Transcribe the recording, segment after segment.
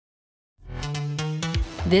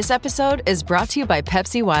This episode is brought to you by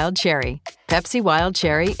Pepsi Wild Cherry. Pepsi Wild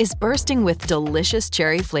Cherry is bursting with delicious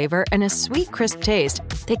cherry flavor and a sweet, crisp taste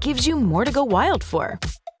that gives you more to go wild for.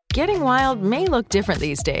 Getting wild may look different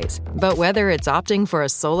these days, but whether it's opting for a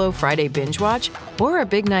solo Friday binge watch or a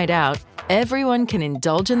big night out, everyone can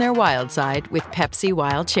indulge in their wild side with Pepsi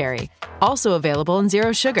Wild Cherry. Also available in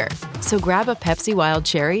Zero Sugar. So grab a Pepsi Wild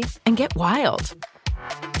Cherry and get wild.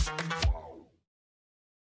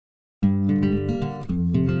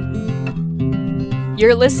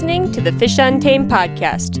 You're listening to the Fish Untamed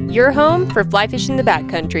podcast, your home for fly fishing the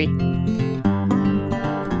backcountry.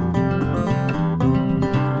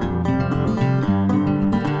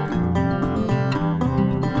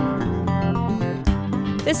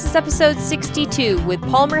 This is episode 62 with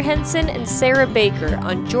Palmer Henson and Sarah Baker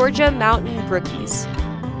on Georgia Mountain Brookies.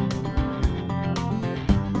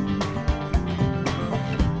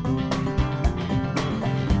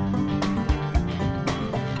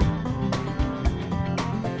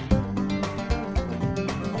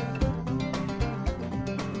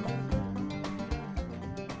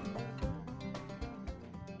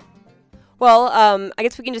 Well, I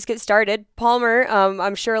guess we can just get started. Palmer,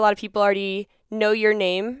 I'm sure a lot of people already know your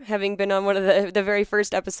name, having been on one of the very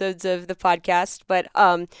first episodes of the podcast. But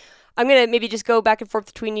I'm going to maybe just go back and forth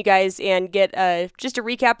between you guys and get just a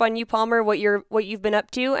recap on you, Palmer, what you've been up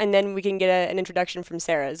to, and then we can get an introduction from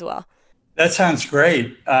Sarah as well. That sounds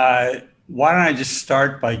great. Why don't I just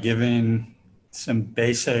start by giving some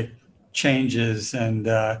basic changes and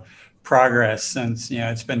progress since,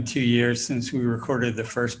 it's been 2 years since we recorded the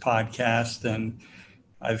first podcast, and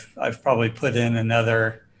I've probably put in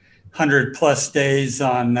another 100 plus days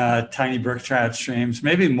on tiny brook trout streams,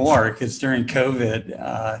 maybe more, because during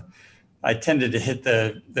COVID, I tended to hit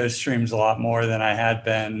those streams a lot more than I had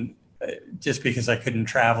been, just because I couldn't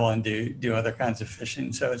travel and do other kinds of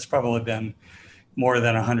fishing. So it's probably been more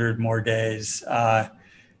than 100 more days.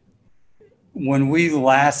 When we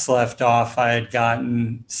last left off, I had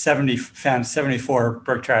found 74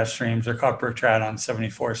 brook trout streams, or caught brook trout on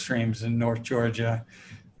 74 streams in North Georgia.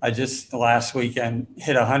 I just last weekend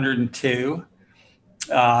hit 102,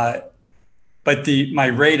 but my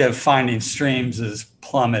rate of finding streams has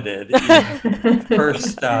plummeted.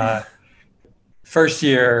 First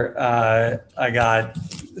year I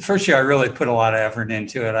really put a lot of effort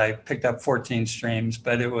into it. I picked up 14 streams,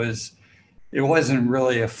 but it wasn't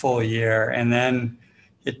really a full year. And then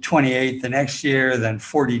hit 28 the next year, then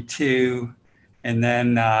 42. And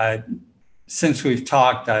then since we've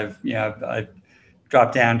talked, I've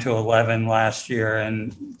dropped down to 11 last year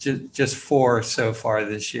and just 4 so far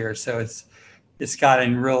this year. So it's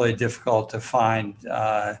gotten really difficult to find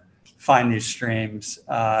new streams.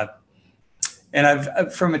 And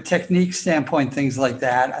I've from a technique standpoint, things like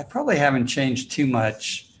that, I probably haven't changed too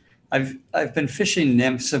much. I've been fishing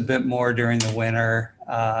nymphs a bit more during the winter,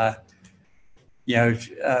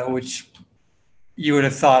 which you would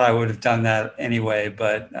have thought I would have done that anyway.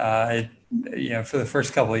 But for the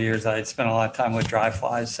first couple of years, I had spent a lot of time with dry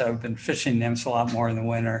flies, so I've been fishing nymphs a lot more in the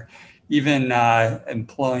winter. Even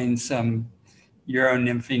employing some Euro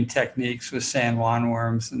nymphing techniques with San Juan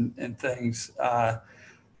worms and things.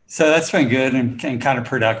 So that's been good and kind of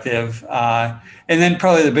productive. And then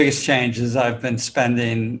probably the biggest change is I've been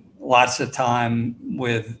spending lots of time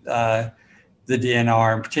with the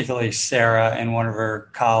DNR, and particularly Sarah and one of her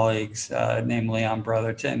colleagues named Leon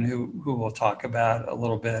Brotherton, who we'll talk about a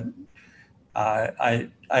little bit. I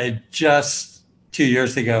just 2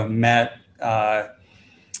 years ago met a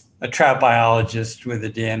trout biologist with the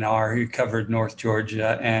DNR who covered North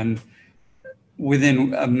Georgia, and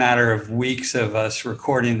within a matter of weeks of us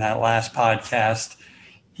recording that last podcast,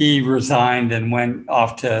 he resigned and went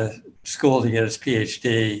off to school to get his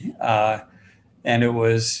PhD. And it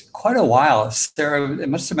was quite a while. It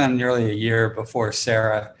must have been nearly a year before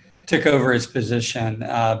Sarah took over his position.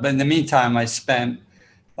 But in the meantime, I spent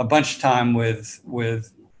a bunch of time with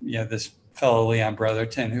this fellow Leon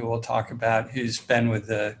Brotherton, who we'll talk about, who's been with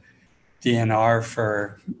the DNR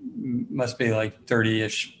for must be like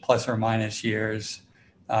 30-ish plus or minus years,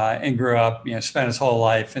 and grew up, spent his whole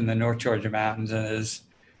life in the North Georgia mountains, and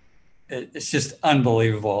it's just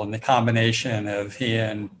unbelievable. And the combination of he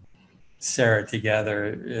and Sarah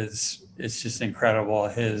together it's just incredible.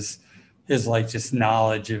 His like just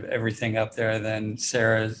knowledge of everything up there. Then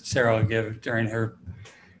Sarah will give during her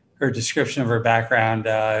description of her background,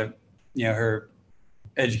 her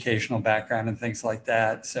educational background and things like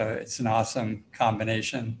that. So it's an awesome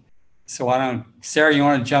combination. So Sarah, you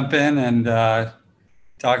want to jump in and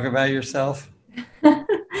talk about yourself?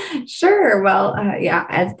 Sure. Well, yeah,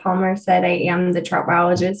 as Palmer said, I am the trout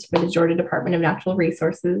biologist for the Georgia Department of Natural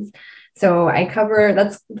Resources. So I cover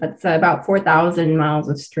that's about 4,000 miles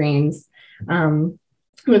of streams.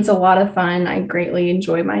 It's a lot of fun. I greatly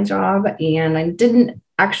enjoy my job, and I didn't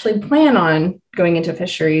actually plan on going into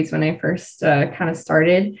fisheries when I first kind of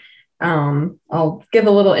started. I'll give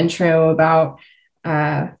a little intro about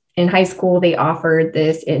in high school, they offered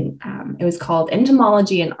this it was called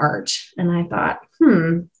entomology and art. And I thought,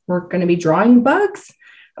 we're going to be drawing bugs.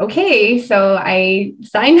 Okay. So I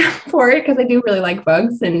signed up for it because I do really like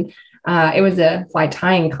bugs. And it was a fly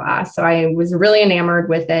tying class. So I was really enamored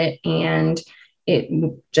with it. And it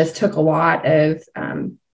just took a lot of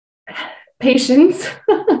patience,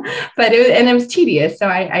 but it was tedious. So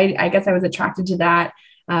I guess I was attracted to that.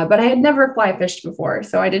 But I had never fly fished before,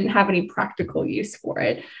 so I didn't have any practical use for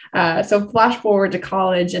it. So flash forward to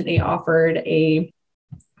college, and they offered a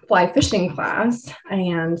fly fishing class.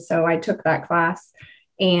 And so I took that class.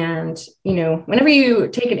 And, whenever you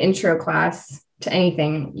take an intro class to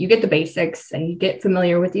anything, you get the basics and you get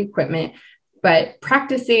familiar with the equipment. But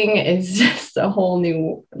practicing is just a whole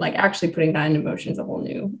new, actually putting that into motion is a whole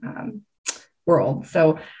new world.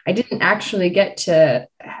 So I didn't actually get to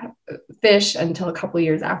fish until a couple of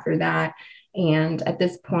years after that. And at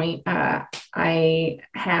this point, I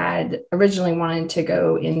had originally wanted to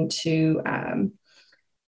go into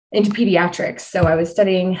pediatrics. So I was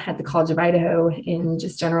studying at the College of Idaho in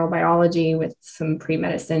just general biology with some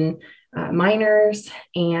pre-medicine minors.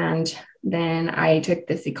 And then I took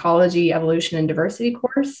this ecology, evolution, and diversity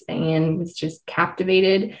course and was just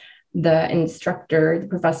captivated. The instructor, the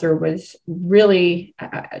professor was really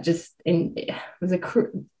just amazing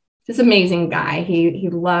guy. He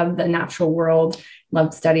loved the natural world,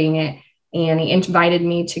 loved studying it. And he invited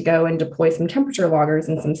me to go and deploy some temperature loggers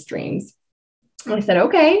in some streams. And I said,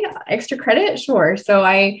 okay, extra credit, sure. So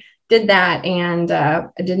I did that, and I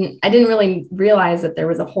didn't really realize that there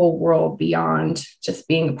was a whole world beyond just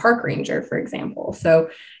being a park ranger, for example. So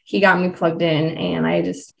he got me plugged in, and I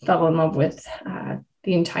just fell in love with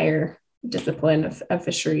the entire discipline of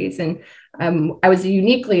fisheries. And I was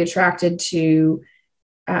uniquely attracted to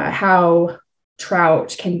how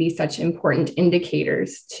trout can be such important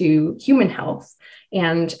indicators to human health,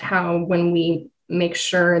 and how when we make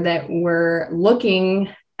sure that we're looking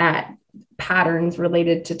at patterns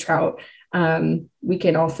related to trout, we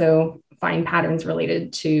can also find patterns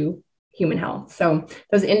related to human health. So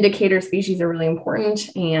those indicator species are really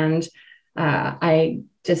important. And I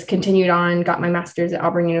just continued on, got my master's at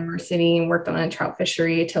Auburn University and worked on a trout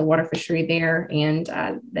fishery to water fishery there.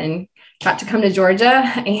 And then got to come to Georgia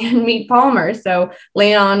and meet Palmer. So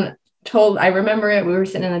Leon I remember it, we were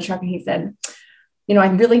sitting in the truck and he said, I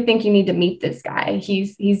really think you need to meet this guy.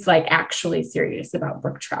 He's actually serious about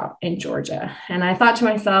brook trout in Georgia. And I thought to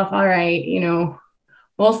myself, all right,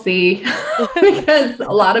 we'll see, because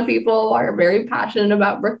a lot of people are very passionate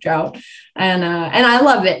about brook trout, and I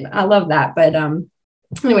love it. I love that. But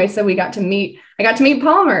anyway, so I got to meet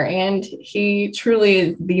Palmer, and he truly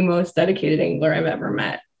is the most dedicated angler I've ever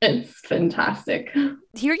met. It's fantastic.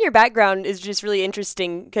 Hearing your background is just really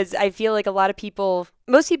interesting, because I feel like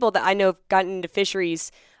most people that I know have gotten into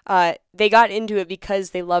fisheries, they got into it because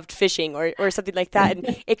they loved fishing or something like that.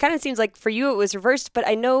 And it kind of seems like for you it was reversed, but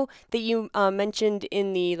I know that you mentioned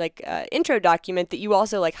in the intro document that you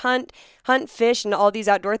also hunt, fish, and all these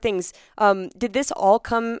outdoor things. Did this all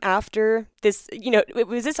come after this?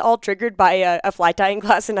 Was this all triggered by a fly tying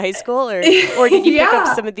class in high school, or did you pick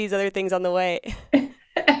up some of these other things on the way?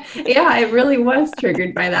 Yeah, it really was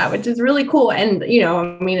triggered by that, which is really cool. And,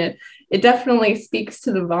 it definitely speaks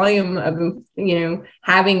to the volume of,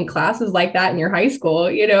 having classes like that in your high school,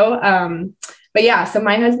 but yeah, so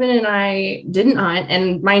my husband and I didn't hunt.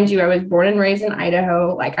 And mind you, I was born and raised in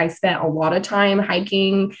Idaho. I spent a lot of time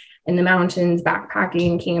hiking in the mountains,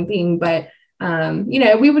 backpacking, camping, but,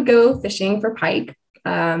 we would go fishing for pike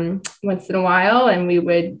once in a while, and we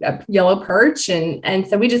would yellow perch. And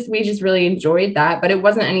so we just really enjoyed that, but it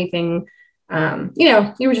wasn't anything,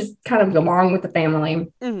 you were just kind of along with the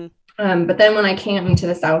family. Mm-hmm. But then when I came to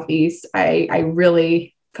the Southeast, I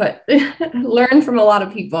really learned from a lot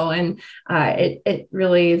of people, and it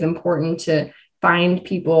really is important to find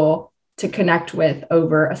people to connect with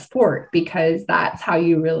over a sport, because that's how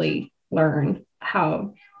you really learn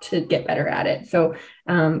how to get better at it. So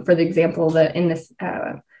for the example that in this,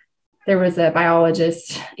 there was a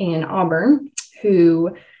biologist in Auburn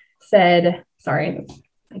who said, sorry,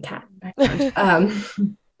 my cat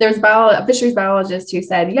background. there's a fisheries biologist who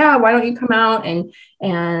said, yeah, why don't you come out and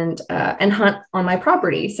hunt on my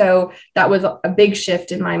property? So that was a big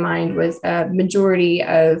shift in my mind. Was a majority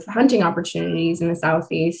of hunting opportunities in the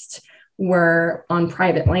Southeast were on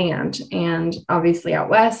private land, and obviously out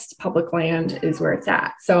west, public land is where it's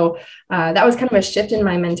at. So that was kind of a shift in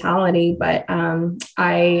my mentality, but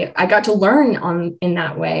I got to learn in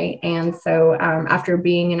that way. And so after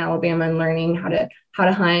being in Alabama and learning how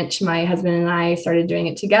to hunt, my husband and I started doing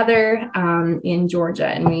it together in Georgia,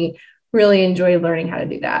 and we really enjoy learning how to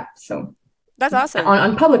do that. So that's awesome.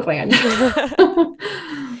 On public land.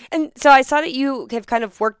 And so I saw that you have kind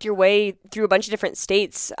of worked your way through a bunch of different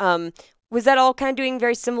states. Was that all kind of doing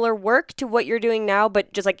very similar work to what you're doing now,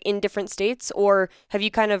 but just like in different states? Or have you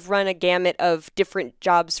kind of run a gamut of different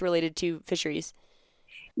jobs related to fisheries?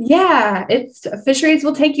 Yeah, fisheries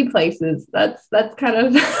will take you places. That's kind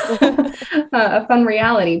of a fun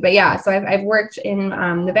reality. But yeah, so I've worked in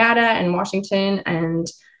Nevada and Washington and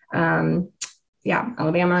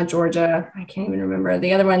Alabama, Georgia. I can't even remember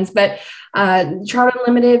the other ones, but Trout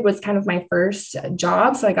Unlimited was kind of my first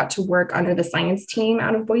job. So I got to work under the science team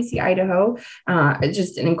out of Boise, Idaho.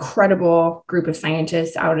 Just an incredible group of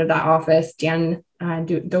scientists out of that office, Dan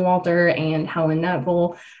DeWalter and Helen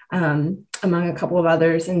Neville, among a couple of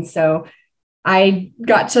others. And so I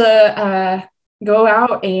got to go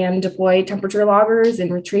out and deploy temperature loggers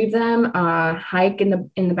and retrieve them, hike in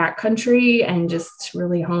the backcountry, and just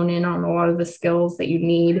really hone in on a lot of the skills that you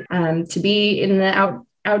need to be in the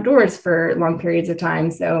outdoors for long periods of time.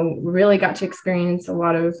 So really got to experience a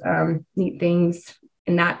lot of neat things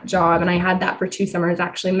in that job. And I had that for 2 summers,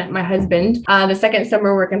 actually met my husband the second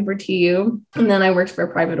summer working for TU. And then I worked for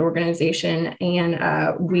a private organization,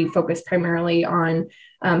 and we focused primarily on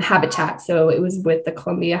habitat. So it was with the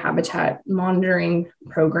Columbia Habitat Monitoring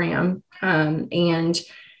Program. And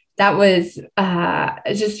that was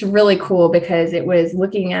just really cool because it was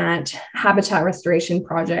looking at habitat restoration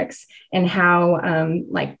projects and how,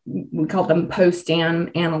 like we call them post-dam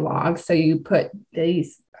analogs. So you put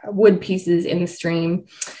these wood pieces in the stream,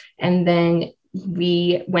 and then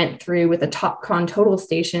we went through with a TopCon total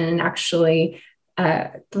station and actually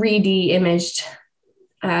 3D imaged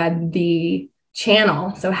the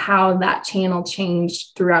channel. So how that channel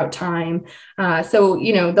changed throughout time. So,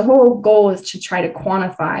 the whole goal is to try to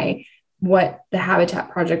quantify what the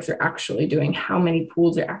habitat projects are actually doing, how many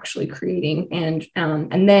pools are actually creating. And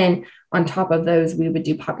then on top of those, we would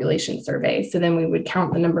do population surveys. So then we would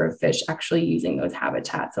count the number of fish actually using those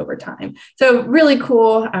habitats over time. So really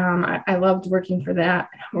cool. I loved working for that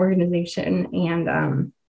organization,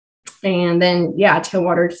 and then,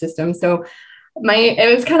 tailwater system. So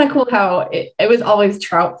it was kind of cool how it was always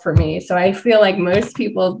trout for me. So I feel like most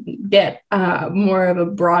people get more of a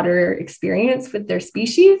broader experience with their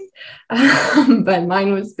species, but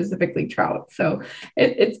mine was specifically trout. So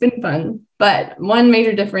it's been fun. But one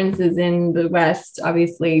major difference is in the West,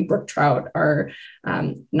 obviously, brook trout are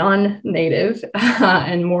non-native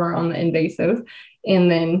and more on the invasive.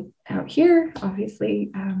 And then out here,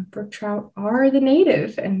 obviously, brook trout are the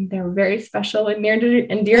native, and they're very special and near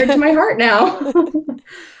and dear to my heart now.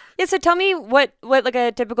 Yeah, so tell me what like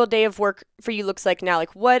a typical day of work for you looks like now.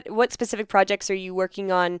 Like what specific projects are you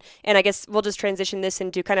working on? And I guess we'll just transition this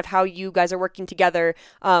into kind of how you guys are working together,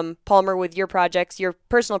 Palmer, with your projects, your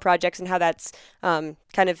personal projects, and how that's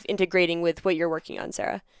kind of integrating with what you're working on,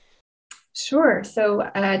 Sarah. Sure. So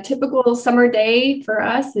a typical summer day for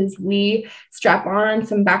us is we strap on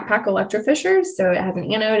some backpack electrofishers. So it has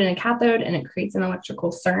an anode and a cathode, and it creates an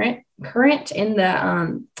electrical current in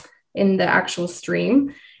the actual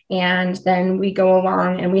stream. And then we go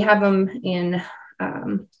along, and we have them in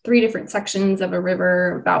 3 different sections of a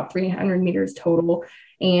river, about 300 meters total.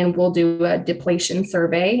 And we'll do a depletion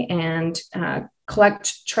survey and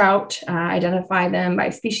collect trout, identify them by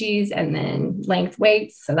species, and then length,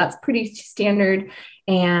 weights. So that's pretty standard.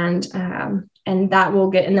 And that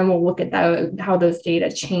will and then we'll look at how those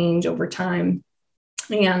data change over time.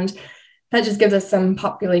 And that just gives us some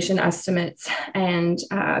population estimates. And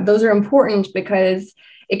those are important because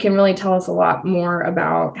it can really tell us a lot more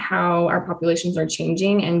about how our populations are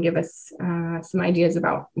changing and give us some ideas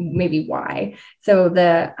about maybe why. So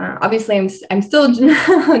obviously I'm still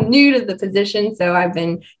new to the position, so I've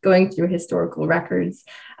been going through historical records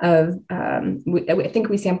of, I think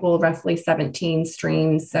we sampled roughly 17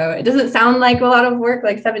 streams. So it doesn't sound like a lot of work,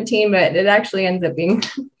 like 17, but it actually ends up being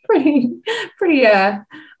pretty a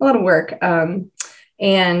lot of work.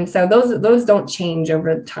 And so those don't change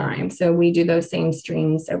over time. So we do those same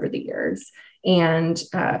streams over the years. And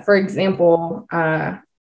for example,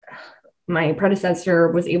 my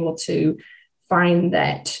predecessor was able to find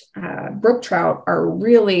that brook trout are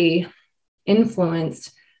really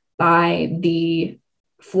influenced by the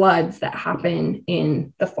floods that happen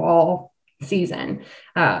in the fall season.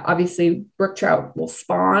 Obviously, brook trout will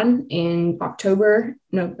spawn in October,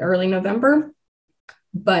 early November.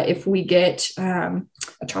 But if we get a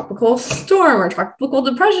tropical storm or tropical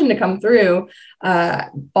depression to come through,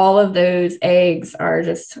 all of those eggs are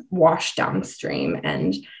just washed downstream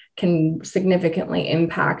and can significantly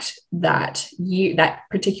impact that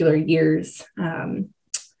particular year's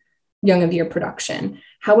young of year production.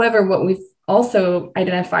 However, what we've also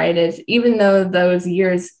identified is even though those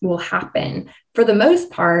years will happen, for the most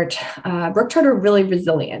part, brook trout are really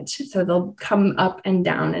resilient. So they'll come up and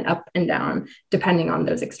down depending on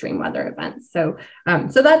those extreme weather events. So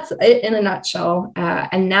that's it in a nutshell.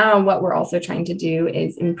 And now what we're also trying to do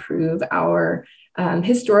is improve our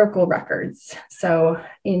historical records. So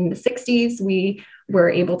in the 60s, we were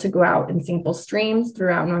able to go out and sample streams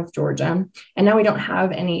throughout North Georgia. And now we don't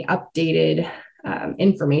have any updated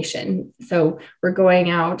information. So we're going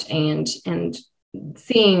out and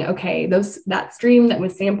seeing, okay, that stream that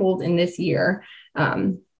was sampled in this year,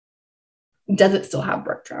 does it still have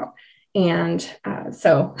brook trout? And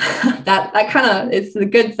so that kind of is a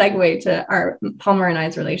good segue to our Palmer and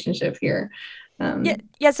I's relationship here.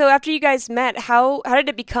 Yeah. So after you guys met, how did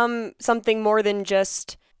it become something more than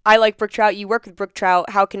just I like brook trout, you work with brook trout,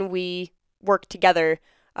 how can we work together?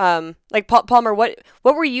 Like Palmer, what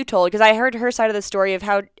were you told? Because I heard her side of the story of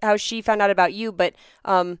how she found out about you, but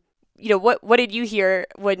what did you hear?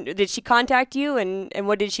 Did she contact you, and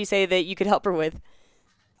what did she say that you could help her with?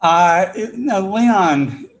 No,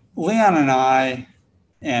 Leon and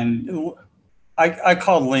I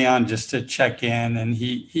called Leon just to check in, and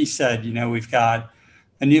he said, we've got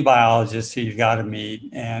a new biologist who you've got to meet,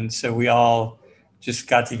 and so we all just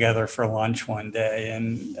got together for lunch one day,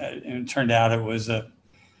 and it turned out it was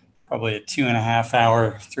probably a 2.5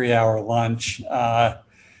 hour, 3 hour lunch,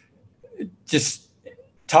 just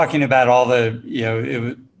talking about all the,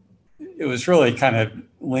 it was really kind of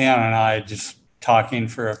Leon and I just talking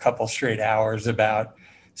for a couple straight hours about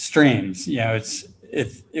streams.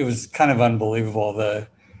 It was kind of unbelievable, the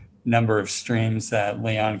number of streams that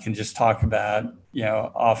Leon can just talk about,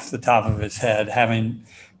 off the top of his head, having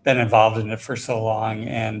been involved in it for so long,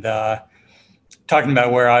 and talking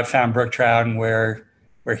about where I found brook trout and where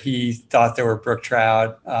he thought there were brook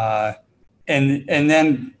trout. And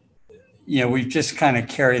then, we've just kind of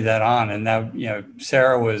carried that on. And now,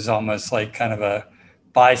 Sarah was almost like kind of a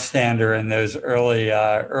bystander in those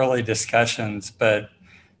early discussions, but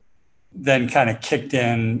then kind of kicked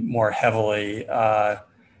in more heavily,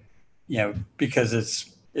 because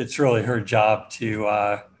it's really her job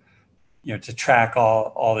to track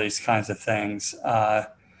all these kinds of things.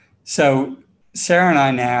 So Sarah and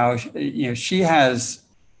I now,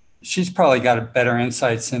 she's probably got better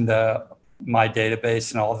insights into my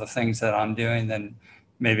database and all the things that I'm doing than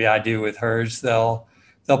maybe I do with hers. They'll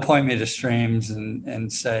point me to streams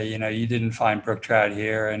and say, you didn't find brook trout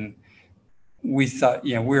here. And we thought,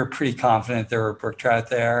 we were pretty confident there were brook trout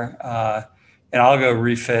there. And I'll go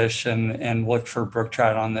refish and look for brook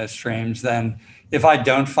trout on those streams. Then if I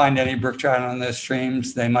don't find any brook trout on those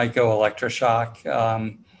streams, they might go electroshock.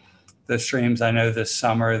 The streams, I know this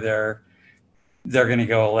summer, they're going to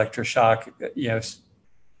go electroshock,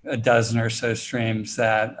 a dozen or so streams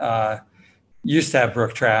that used to have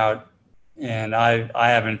brook trout, and I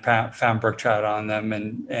haven't found brook trout on them,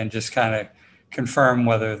 and just kind of confirm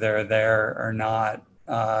whether they're there or not.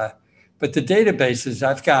 But the databases,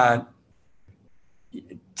 I've got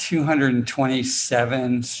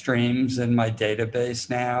 227 streams in my database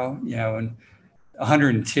now, and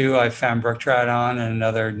 102 I've found brook trout on, and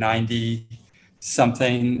another 90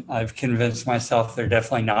 something I've convinced myself they're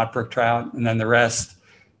definitely not brook trout. And then the rest,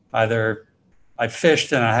 either I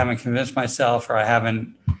fished and I haven't convinced myself, or I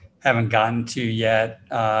haven't gotten to yet.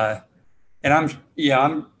 And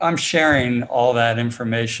I'm sharing all that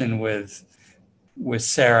information with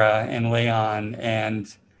Sarah and Leon, and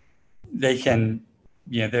they can,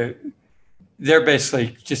 they're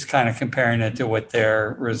basically just kind of comparing it to what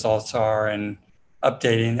their results are and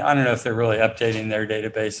updating. I don't know if they're really updating their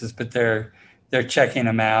databases, but they're checking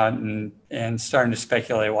them out and starting to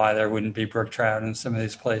speculate why there wouldn't be brook trout in some of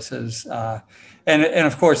these places. And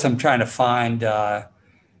of course, I'm trying to find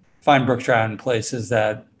brook trout in places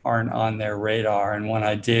that aren't on their radar. And when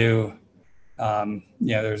I do,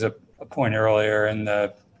 there's a point earlier in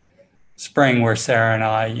the spring where Sarah and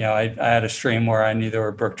I had a stream where I knew there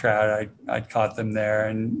were brook trout. I'd caught them there,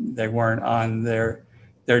 and they weren't on their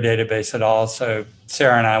database at all. So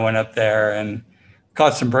Sarah and I went up there, and a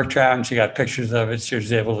caught some brook trout, and she got pictures of it. She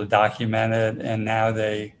was able to document it, and now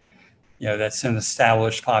that's an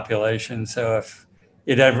established population. So if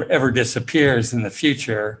it ever disappears in the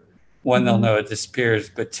future, one, they'll know it disappears,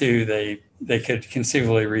 but two, they could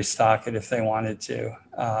conceivably restock it if they wanted to.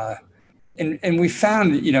 And we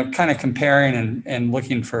found, kind of comparing and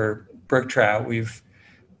looking for brook trout, we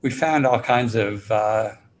found all kinds of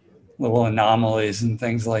little anomalies and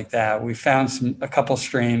things like that. We found a couple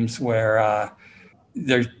streams where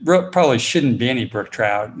there probably shouldn't be any brook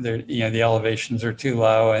trout. The elevations are too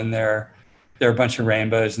low, and there are a bunch of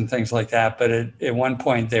rainbows and things like that. But at one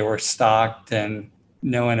point they were stocked, and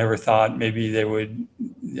no one ever thought maybe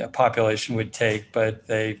a population would take, but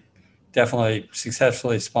they definitely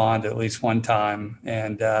successfully spawned at least one time.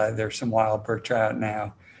 And there's some wild brook trout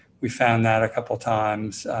now. We found that a couple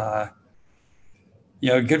times.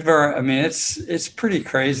 It's pretty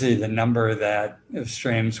crazy, the number of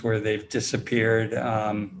streams where they've disappeared.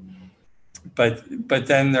 But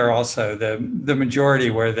then there are also the majority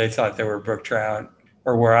where they thought there were brook trout,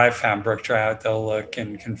 or where I found brook trout, they'll look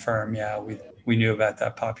and confirm, we knew about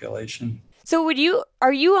that population. So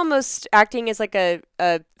are you almost acting as like a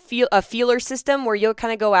feeler system where you'll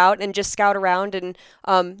kind of go out and just scout around and,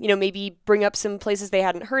 maybe bring up some places they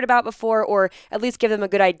hadn't heard about before, or at least give them a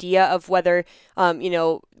good idea of whether,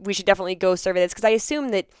 we should definitely go survey this? Because I assume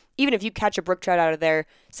that even if you catch a brook trout out of there,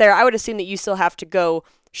 Sarah, I would assume that you still have to go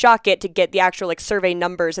shock it to get the actual survey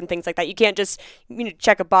numbers and things like that. You can't just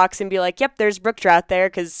check a box and be like, yep, there's brook trout there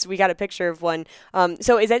because we got a picture of one.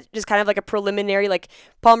 So is that just kind of like a preliminary,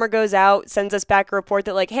 Palmer goes out, sends us back a report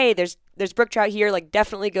that hey, there's brook trout here,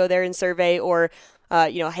 definitely go there and survey, or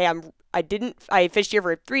hey, I fished here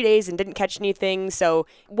for 3 days and didn't catch anything. So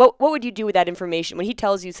what would you do with that information when he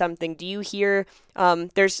tells you something? Do you hear I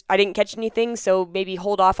didn't catch anything, so maybe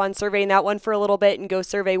hold off on surveying that one for a little bit and go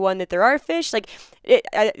survey one that there are fish? This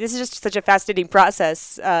is just such a fascinating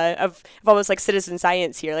process of almost like citizen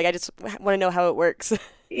science here. I just want to know how it works.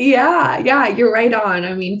 Yeah, you're right on.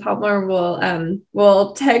 I mean, Palmer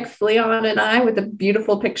will text Leon and I with a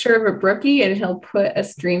beautiful picture of a brookie, and he'll put a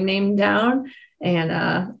stream name down.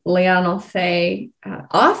 And Leon will say,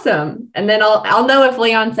 awesome. And then I'll know if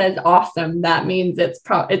Leon says awesome, that means it's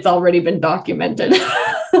already been documented.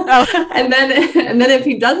 Oh. And then if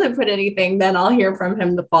he doesn't put anything, then I'll hear from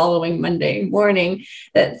him the following Monday morning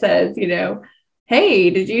that says, hey,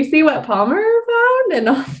 did you see what Palmer found? And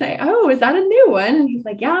I'll say, oh, is that a new one? And he's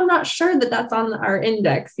like, yeah, I'm not sure that's on our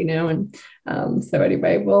index, And so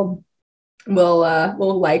anyway, we'll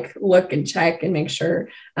look and check and make sure.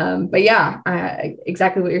 But yeah,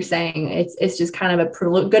 exactly what you're saying. It's just kind of a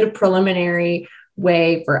good preliminary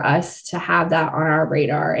way for us to have that on our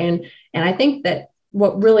radar. And I think that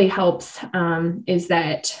what really helps is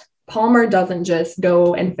that Palmer doesn't just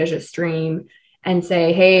go and fish a stream and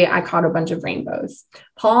say, hey, I caught a bunch of rainbows.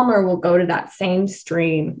 Palmer will go to that same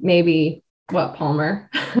stream, maybe what, Palmer?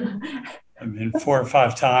 4 or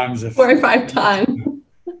 5 times. 4 or 5 times.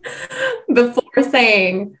 Before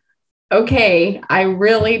saying, okay, I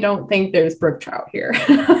really don't think there's brook trout here.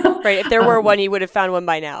 Right. If there were one, he would have found one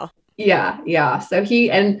by now. Yeah. So he,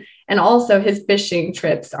 and also his fishing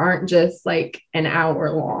trips aren't just an hour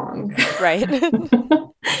long. Right.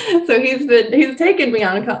 So he's taken me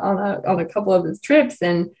on a couple of his trips,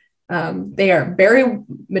 and they are very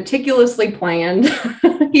meticulously planned.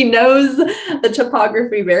 He knows the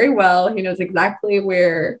topography very well. He knows exactly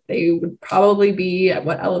where they would probably be, at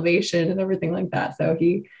what elevation, and everything like that. So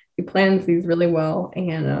he plans these really well,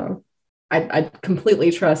 and I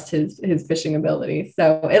completely trust his fishing ability.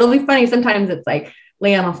 So it'll be funny. Sometimes it's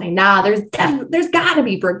Leon will say, nah, there's got to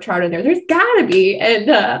be brook trout in there. There's got to be.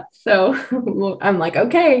 And so I'm like,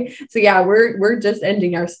 okay. So yeah, we're just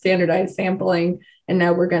ending our standardized sampling, and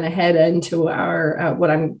now we're going to head into our what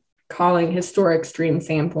I'm calling historic stream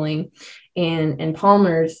sampling. And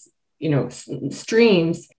Palmer's,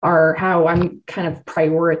 streams are how I'm kind of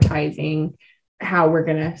prioritizing how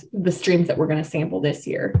the streams that we're going to sample this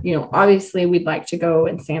year. Obviously we'd like to go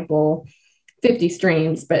and sample 50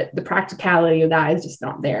 streams, but the practicality of that is just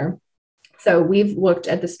not there. So we've looked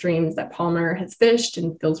at the streams that Palmer has fished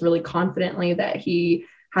and feels really confidently that he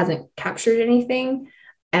hasn't captured anything,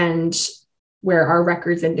 and where our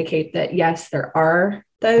records indicate that, yes, there are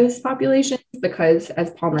those populations, because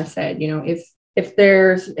as Palmer said, if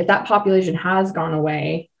that population has gone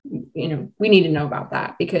away, we need to know about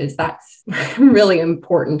that, because that's really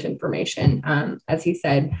important information. As he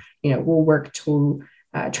said, we'll work to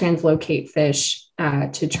translocate fish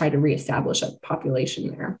to try to reestablish a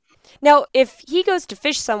population there. Now, if he goes to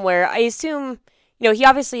fish somewhere, I assume, he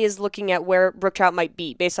obviously is looking at where brook trout might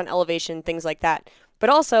be based on elevation, things like that.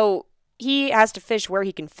 But also, he has to fish where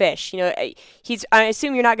he can fish. I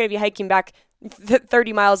assume you're not going to be hiking back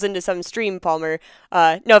 30 miles into some stream, Palmer.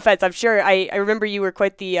 No offense. I'm sure I remember you were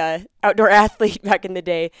quite the outdoor athlete back in the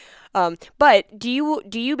day. But do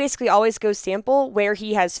you basically always go sample where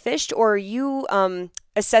he has fished, or are you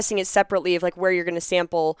assessing it separately of like where you're going to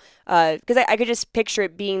sample? Because I could just picture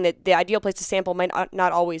it being that the ideal place to sample might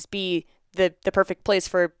not always be the perfect place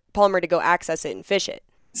for Palmer to go access it and fish it.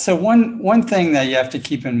 So one thing that you have to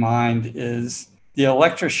keep in mind is the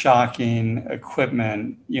electroshocking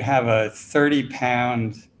equipment. You have a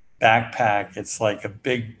 30-pound backpack. It's like a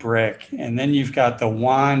big brick. And then you've got the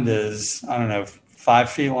wand is, I don't know, 5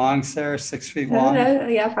 feet long, Sarah, 6 feet long.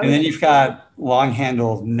 Yeah, and then you've got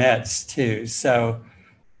long-handled nets too. So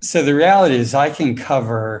the reality is I can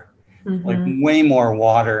cover like way more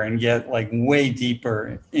water and get like way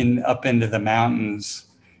deeper up into the mountains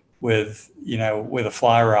with a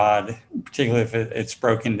fly rod, particularly if it's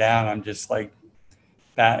broken down. I'm just like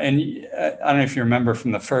that. And I don't know if you remember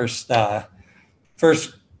from the first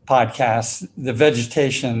podcast, the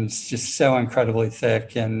vegetation's just so incredibly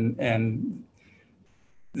thick, and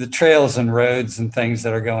the trails and roads and things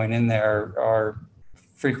that are going in there are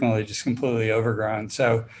frequently just completely overgrown.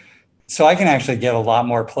 So I can actually get a lot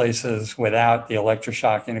more places without the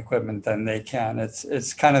electroshocking equipment than they can.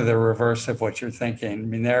 It's kind of the reverse of what you're thinking. I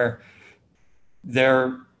mean, they're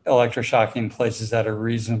electroshocking places that are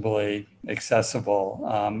reasonably accessible.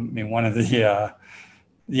 I mean, one of the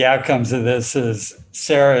outcomes of this is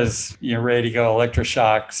Sarah's ready to go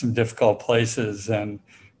electroshock some difficult places, and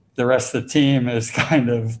the rest of the team is kind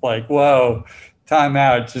of like, whoa, time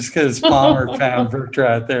out. Just because Palmer found brook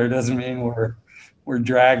trout there doesn't mean we're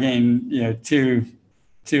dragging two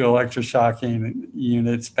electroshocking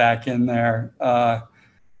units back in there.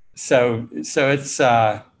 So it's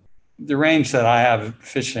the range that I have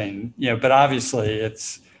fishing, but obviously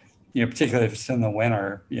it's, particularly if it's in the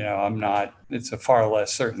winter, it's a far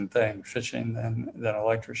less certain thing fishing than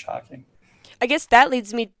electroshocking. I guess that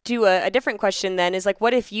leads me to a different question then, is like,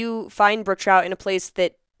 what if you find brook trout in a place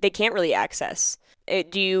that they can't really access?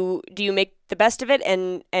 Do you make the best of it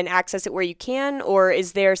and access it where you can, or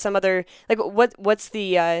is there some other, like, what's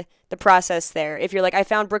the process there? If you're like, I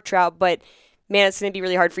found brook trout, but man, it's going to be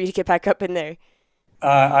really hard for you to get back up in there.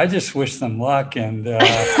 I just wish them luck, and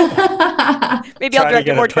maybe I'll direct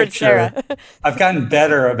it more towards Sarah. I've gotten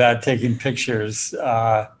better about taking pictures.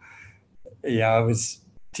 It was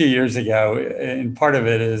 2 years ago, and part of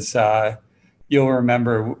it is you'll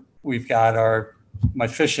remember we've got my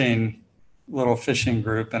little fishing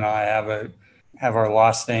group, and I have our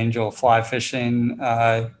Lost Angel fly fishing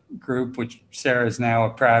group, which Sarah is now a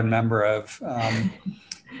proud member of.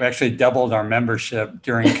 We actually doubled our membership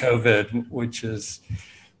during COVID, which is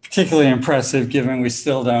particularly impressive given we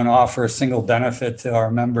still don't offer a single benefit to our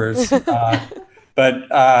members.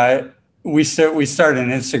 But we started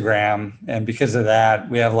an Instagram, and because of that,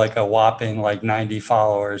 we have like a whopping 90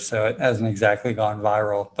 followers. So it hasn't exactly gone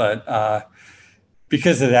viral, but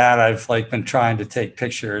because of that, I've been trying to take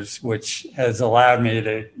pictures, which has allowed me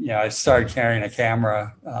to, I started carrying a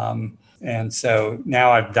camera. And so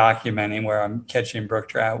now I'm documenting where I'm catching brook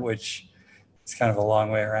trout, which is kind of a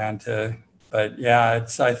long way around but yeah,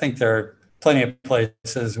 I think there are plenty of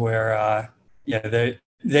places where,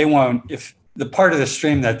 they won't, if the part of the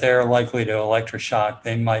stream that they're likely to electroshock,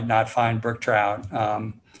 they might not find brook trout.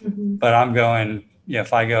 But I'm going,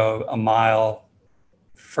 if I go a mile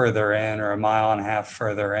further in or a mile and a half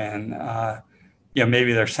further in,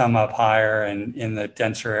 maybe there's some up higher and in the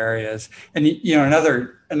denser areas. And,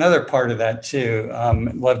 another part of that too,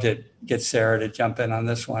 I'd love to get Sarah to jump in on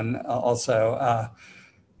this one also.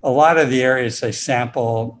 A lot of the areas they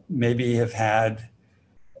sample maybe have had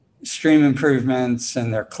stream improvements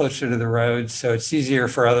and they're closer to the roads, so it's easier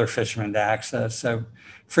for other fishermen to access. So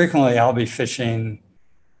frequently I'll be fishing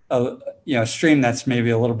a stream that's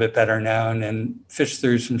maybe a little bit better known and fish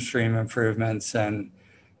through some stream improvements and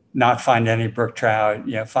not find any brook trout,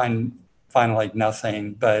 find like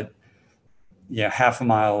nothing. But half a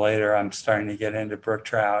mile later, I'm starting to get into brook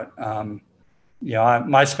trout.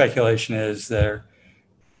 My speculation is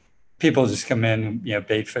people just come in,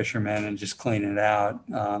 bait fishermen, and just clean it out.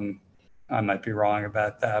 I might be wrong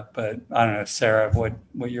about that, but I don't know, Sarah,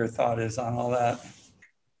 what your thought is on all that.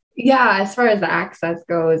 Yeah, as far as the access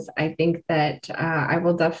goes, I think that I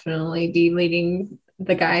will definitely be leading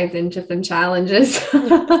the guys into some challenges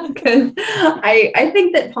because I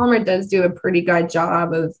think that Palmer does do a pretty good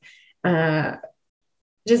job of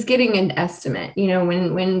just getting an estimate.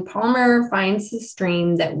 When Palmer finds a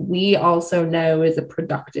stream that we also know is a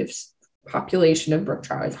productive population of brook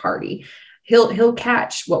trout, is hardy, he'll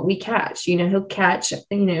catch what we catch. He'll catch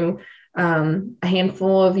a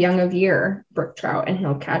handful of young of year brook trout, and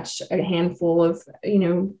he'll catch a handful of,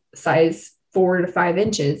 size 4 to 5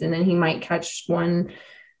 inches. And then he might catch one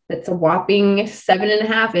that's a whopping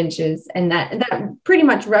 7.5 inches. And that pretty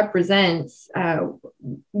much represents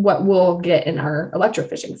what we'll get in our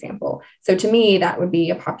electrofishing sample. So to me, that would be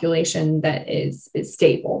a population that is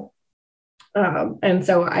stable. And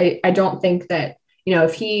so I don't think that,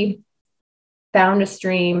 if he found a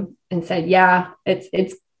stream and said, yeah,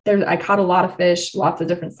 it's there, I caught a lot of fish, lots of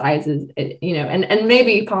different sizes, and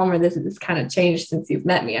maybe Palmer, this has kind of changed since you've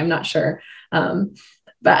met me. I'm not sure.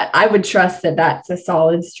 But I would trust that that's a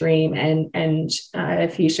solid stream. And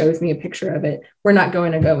if he shows me a picture of it, we're not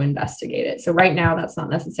going to go investigate it. So right now, that's not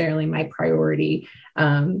necessarily my priority,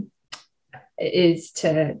 is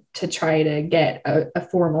to try to get a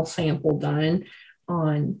formal sample done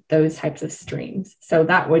on those types of streams. So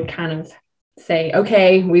that would kind of say,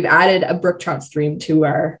 okay, we've added a brook trout stream to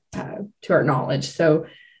our knowledge. So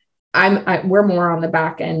we're more on the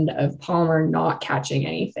back end of Palmer not catching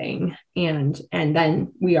anything, and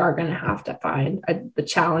then we are going to have to find the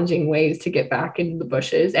challenging ways to get back into the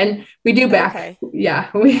bushes, and we do back. Okay. Yeah,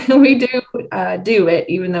 we do it,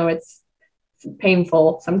 even though it's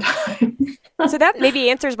painful sometimes. So that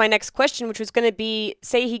maybe answers my next question, which was going to be,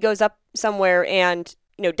 say he goes up somewhere and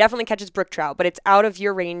definitely catches brook trout, but it's out of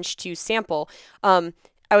your range to sample. I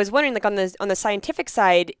was wondering, like on the scientific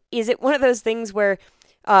side, is it one of those things where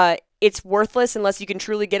it's worthless unless you can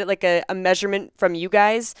truly get it like a measurement from you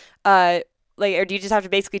guys? Or do you just have to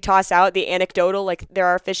basically toss out the anecdotal, like there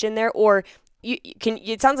are fish in there, or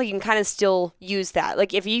it sounds like you can kind of still use that.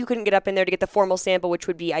 Like if you couldn't get up in there to get the formal sample, which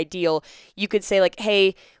would be ideal, you could say like,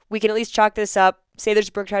 hey, we can at least chalk this up, say there's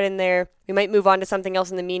brook trout in there. We might move on to something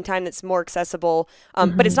else in the meantime that's more accessible.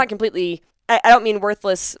 But it's not completely, I don't mean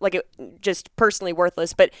worthless, just personally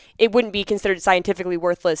worthless, but it wouldn't be considered scientifically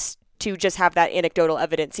worthless to just have that anecdotal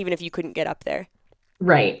evidence, even if you couldn't get up there.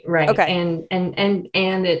 Right. Okay. And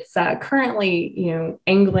it's currently,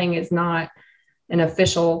 angling is not an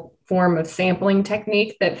official form of sampling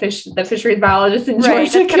technique that fisheries biologists in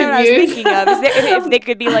Georgia That's kind of what use. I was thinking of. If they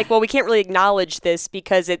could be like, well, we can't really acknowledge this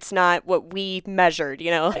because it's not what we measured,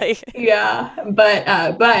 Yeah, but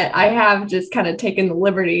I have just kind of taken the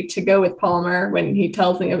liberty to go with Palmer when he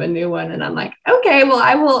tells me of a new one, and I'm like, okay, well,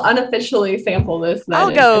 I will unofficially sample this. Then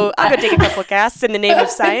I'll go take a couple casts in the name of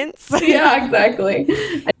science. Yeah, exactly.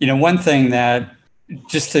 One thing that,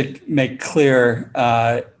 just to make clear,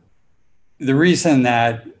 the reason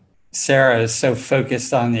that Sarah is so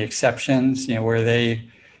focused on the exceptions, where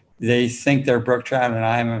they think they're brook trout and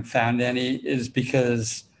I haven't found any, is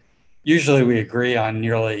because usually we agree on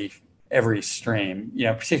nearly every stream,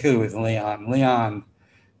 particularly with Leon. Leon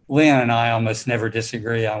and I almost never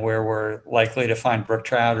disagree on where we're likely to find brook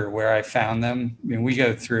trout or where I found them. I mean, we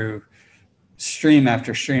go through stream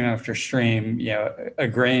after stream after stream,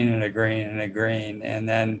 agreeing and agreeing and agreeing. And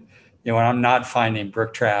then, when I'm not finding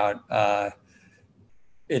brook trout,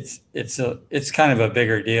 it's kind of a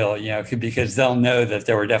bigger deal, because they'll know that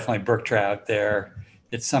there were definitely brook trout there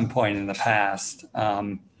at some point in the past.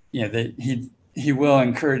 He will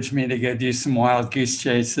encourage me to go do some wild goose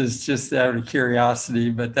chases just out of curiosity,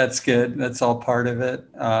 but that's good. That's all part of it.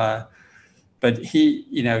 But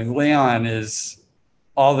Leon is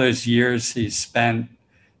all those years he's spent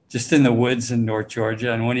just in the woods in North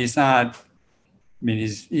Georgia, and when he's not,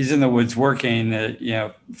 he's in the woods working,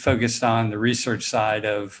 focused on the research side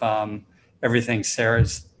of everything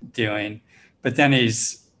Sarah's doing. But then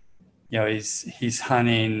he's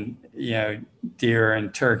hunting, deer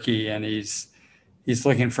and turkey, and he's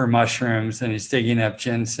looking for mushrooms, and he's digging up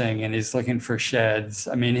ginseng, and he's looking for sheds.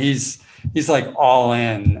 He's like all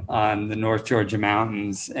in on the North Georgia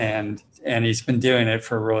mountains, and he's been doing it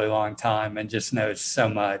for a really long time and just knows so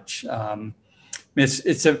much.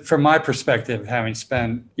 It's from my perspective, having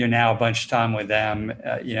spent now a bunch of time with them,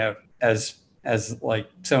 as like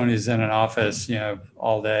someone who's in an office,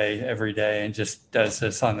 all day, every day, and just does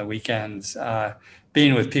this on the weekends.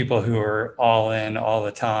 Being with people who are all in all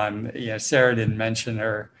the time. Sarah didn't mention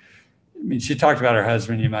her. She talked about her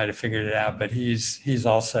husband. You might have figured it out, but he's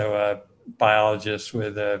also a biologist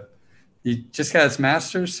he just got his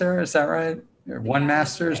master's. Sarah, is that right? Or one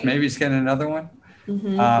master's? Right. Maybe he's getting another one.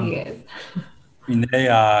 Mm-hmm, he is.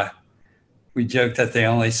 We joke that they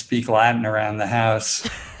only speak Latin around the house.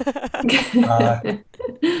 And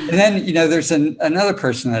then, there's another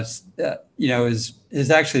person that's,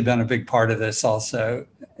 has actually been a big part of this also,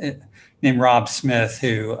 named Rob Smith,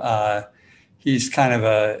 who he's kind of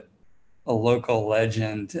a local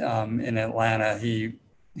legend in Atlanta. He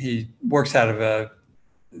works out of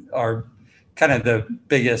our kind of the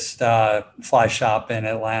biggest fly shop in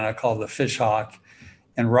Atlanta called the Fish Hawk.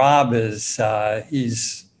 And Rob is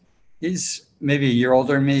he's maybe a year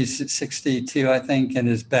older than me. He's 62, I think,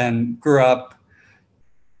 and grew up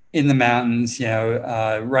in the mountains,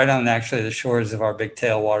 right on actually the shores of our big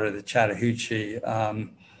tailwater, the Chattahoochee.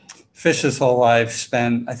 Fished his whole life,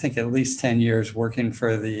 spent, I think, at least 10 years working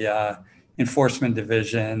for the enforcement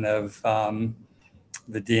division of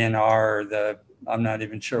the DNR, or I'm not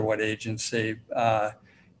even sure what agency.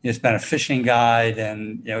 He's been a fishing guide,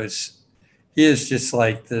 and he is just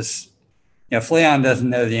like this. If Leon doesn't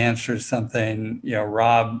know the answer to something,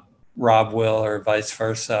 Rob will, or vice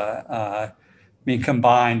versa.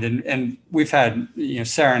 Combined, and we've had,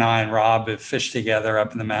 Sarah and I and Rob have fished together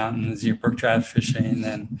up in the mountains, brook trout fishing,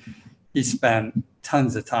 and he spent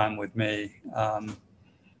tons of time with me.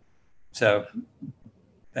 So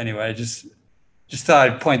anyway, just thought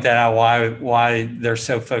I'd point that out, why they're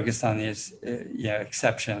so focused on these,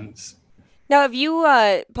 exceptions. Now,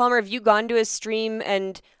 Palmer, have you gone to a stream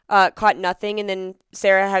and caught nothing? And then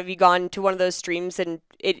Sarah, have you gone to one of those streams and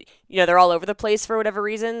they're all over the place for whatever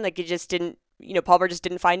reason? Like, it just didn't, Palmer just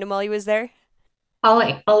didn't find him while he was there? I'll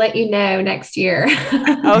let you know next year.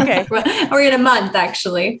 Okay. Or in a month,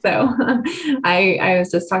 actually. So I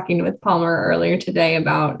was just talking with Palmer earlier today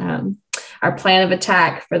about our plan of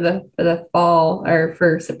attack for the fall, or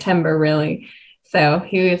for September, really. So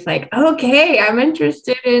he was like, okay, I'm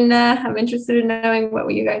interested in knowing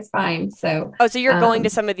what you guys find. So so you're going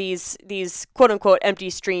to some of these quote unquote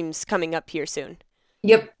empty streams coming up here soon.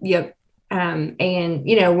 Yep. And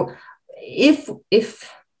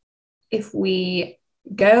if we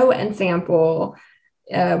go and sample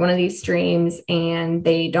one of these streams and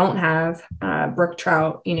they don't have brook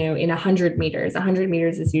trout, in 100 meters, 100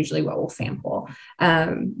 meters is usually what we'll sample.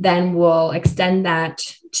 Then we'll extend that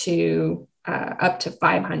to up to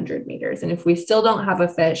 500 meters. And if we still don't have a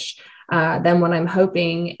fish, then what I'm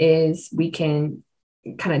hoping is we can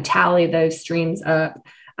kind of tally those streams up.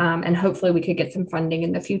 And hopefully we could get some funding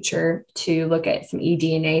in the future to look at some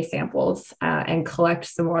eDNA samples and collect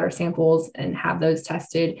some water samples and have those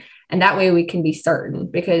tested. And that way we can be certain,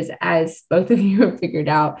 because as both of you have figured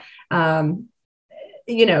out,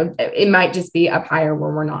 it might just be up higher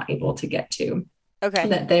where we're not able to get to. Okay.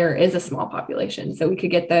 That there is a small population. So we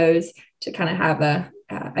could get those to kind of have a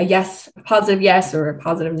yes, a positive yes, or a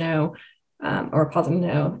positive no,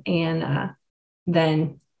 and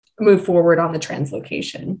then move forward on the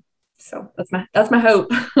translocation. So that's my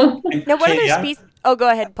hope. Now, what other species? Oh, go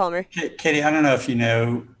ahead, Palmer. Katie, I don't know if you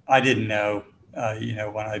know, I didn't know,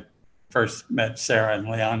 when I first met Sarah and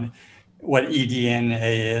Leon, what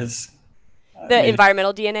eDNA is. The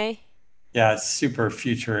environmental DNA? Yeah, it's super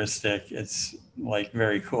futuristic. It's like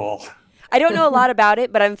very cool. I don't know a lot about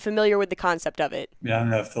it, but I'm familiar with the concept of it. Yeah, I don't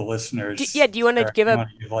know if the listeners. Do you want to give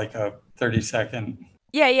like a 30-second?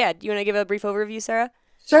 Yeah. Do you want to give a brief overview, Sarah?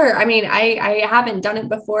 Sure. I mean, I haven't done it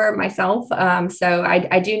before myself. So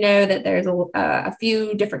I do know that there's a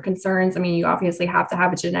few different concerns. I mean, you obviously have to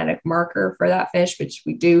have a genetic marker for that fish, which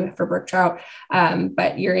we do for brook trout.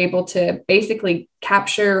 But you're able to basically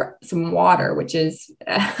capture some water, which is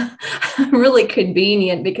really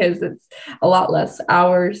convenient because it's a lot less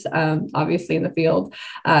hours, obviously, in the field.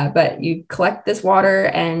 But you collect this water,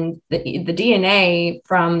 and the DNA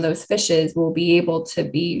from those fishes will be able to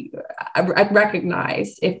be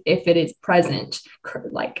recognized if it is present,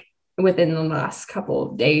 like within the last couple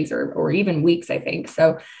of days or even weeks, I think.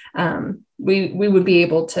 So we would be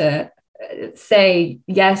able to say,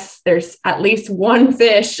 yes, there's at least one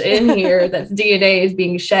fish in here that's DNA is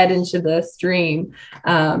being shed into the stream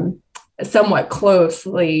somewhat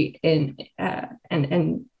closely. And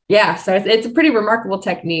yeah, so it's a pretty remarkable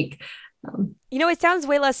technique. It sounds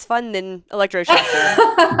way less fun than electroshocking.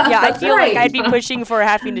 Yeah, I feel like I'd be pushing for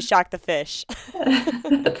having to shock the fish.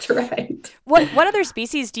 That's right. What other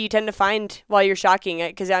species do you tend to find while you're shocking it?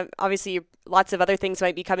 Because obviously lots of other things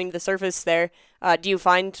might be coming to the surface there. Do you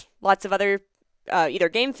find lots of other either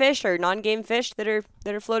game fish or non-game fish that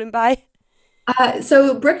are floating by?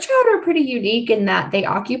 So brook trout are pretty unique in that they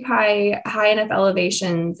occupy high enough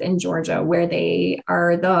elevations in Georgia where they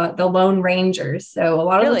are the lone rangers. So a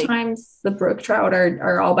lot of the times the brook trout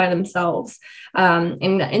are all by themselves.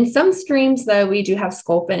 In some streams, though, we do have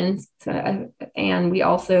sculpins, and we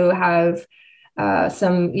also have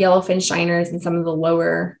some yellowfin shiners in some of the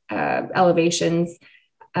lower elevations.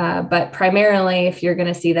 But primarily, if you're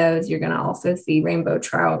going to see those, you're going to also see rainbow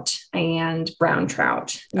trout and brown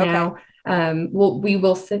trout. Okay. Now, we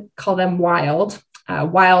will call them wild.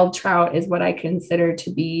 Wild trout is what I consider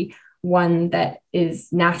to be one that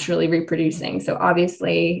is naturally reproducing. So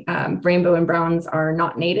obviously, rainbow and browns are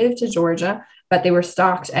not native to Georgia, but they were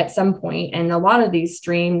stocked at some point. And a lot of these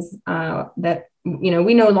streams that,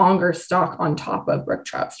 we no longer stock on top of brook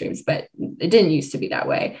trout streams, but it didn't used to be that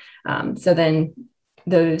way. So then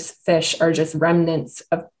those fish are just remnants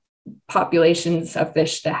of populations of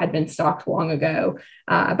fish that had been stocked long ago,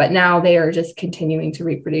 but now they are just continuing to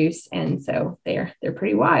reproduce, and so they're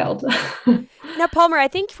pretty wild. Now, Palmer, I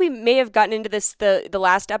think we may have gotten into this the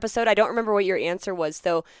last episode. I don't remember what your answer was,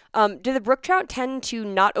 though. Do the brook trout tend to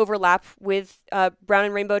not overlap with brown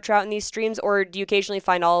and rainbow trout in these streams, or do you occasionally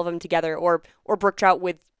find all of them together, or brook trout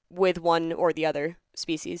with one or the other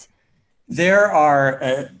species? There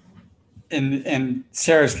are, and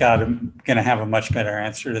Sarah's going to have a much better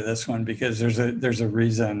answer to this one, because there's a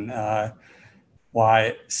reason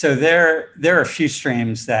why. So there are a few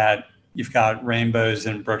streams that you've got rainbows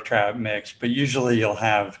and brook trout mixed, but usually you'll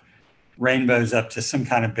have rainbows up to some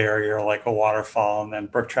kind of barrier like a waterfall, and then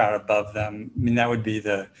brook trout above them. I mean, that would be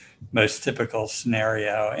the most typical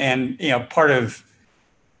scenario. And, part of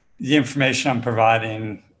the information I'm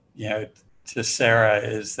providing, to Sarah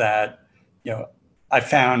is that, I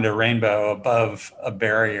found a rainbow above a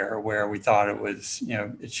barrier where we thought it was,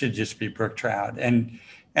 it should just be brook trout. And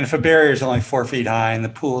if a barrier is only 4 feet high and the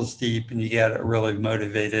pool's deep and you get a really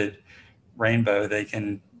motivated rainbow, they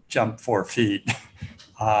can jump 4 feet.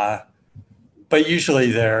 But usually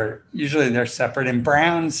they're separate. And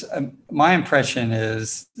browns, my impression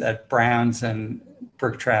is that browns and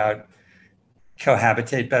brook trout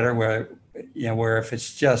cohabitate better, where if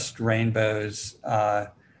it's just rainbows,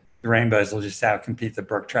 the rainbows will just outcompete the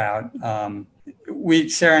brook trout.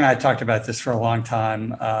 Sarah and I talked about this for a long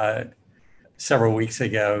time. Several weeks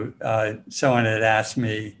ago, someone had asked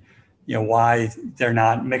me, why they're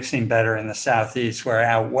not mixing better in the Southeast, where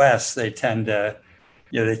out west they tend to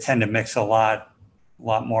mix a lot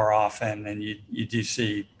more often, and you do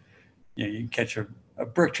see, you catch a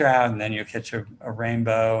brook trout, and then you catch a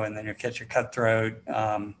rainbow, and then you catch a cutthroat,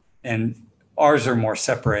 and ours are more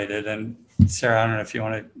separated. And Sarah, I don't know if you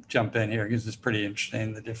want to jump in here, because it's pretty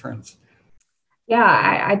interesting, the difference.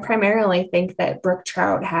 Yeah, I primarily think that brook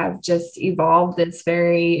trout have just evolved this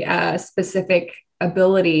very specific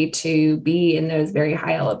ability to be in those very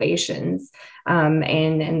high elevations,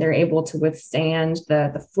 and they're able to withstand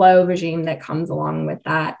the flow regime that comes along with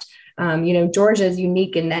that. Georgia is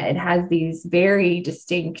unique in that it has these very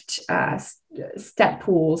distinct step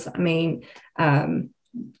pools. I mean,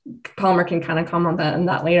 Palmer can kind of comment on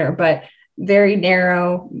that later, but very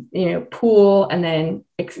narrow, pool, and then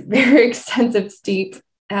very extensive steep,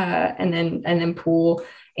 and then pool.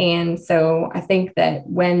 And so I think that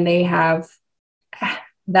when they have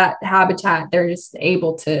that habitat, they're just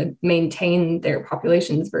able to maintain their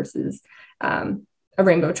populations versus a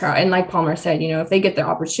rainbow trout. And like Palmer said, if they get the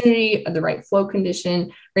opportunity of the right flow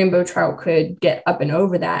condition, rainbow trout could get up and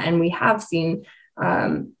over that. And we have seen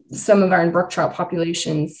some of our brook trout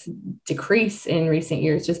populations decrease in recent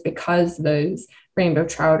years just because those rainbow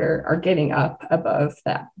trout are getting up above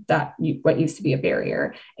what used to be a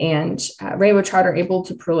barrier. And rainbow trout are able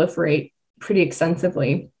to proliferate pretty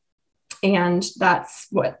extensively. And that's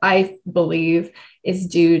what I believe is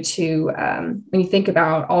due to, when you think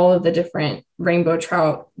about all of the different rainbow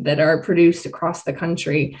trout that are produced across the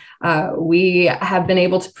country, we have been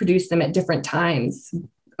able to produce them at different times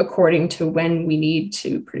according to when we need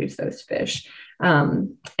to produce those fish.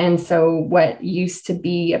 And so what used to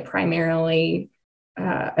be primarily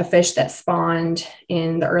a fish that spawned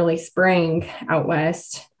in the early spring out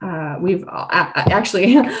west, we've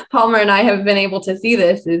actually, Palmer and I have been able to see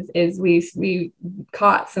this, is we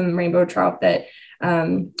caught some rainbow trout that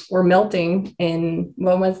were milting in,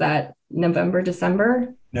 when was that?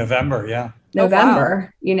 December? November, yeah.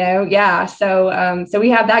 November, oh, wow. Yeah. So we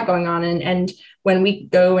have that going on. And when we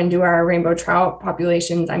go and do our rainbow trout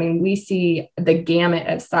populations, I mean, we see the gamut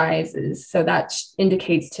of sizes. So that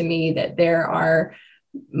indicates to me that there are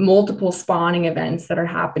multiple spawning events that are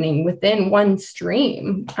happening within one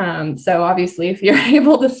stream. So obviously, if you're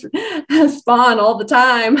able to spawn all the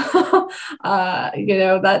time,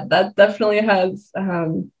 that definitely has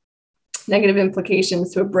negative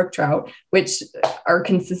implications to a brook trout, which are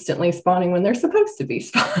consistently spawning when they're supposed to be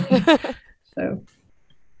spawning. So,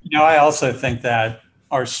 I also think that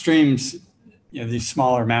our streams, these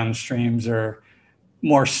smaller mountain streams, are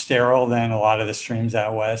more sterile than a lot of the streams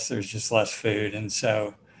out west. There's just less food. And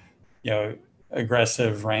so,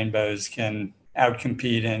 aggressive rainbows can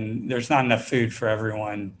outcompete, and there's not enough food for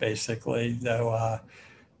everyone, basically. Though,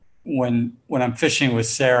 when I'm fishing with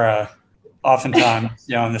Sarah, oftentimes,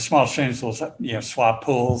 in the small streams, we'll, swap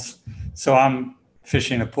pools. So I'm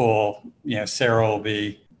fishing a pool, Sarah will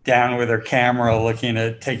be down with her camera looking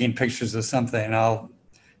at taking pictures of something.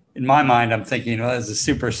 In my mind, I'm thinking, well, it's a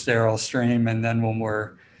super sterile stream. And then when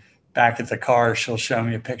we're back at the car, she'll show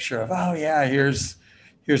me a picture of, oh yeah, here's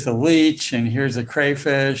a leech, and here's a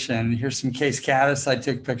crayfish, and here's some case caddis I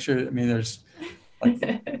took pictures. I mean, there's like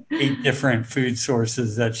 8 different food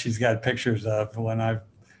sources that she's got pictures of, when I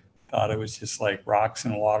thought it was just like rocks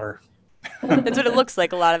and water. That's what it looks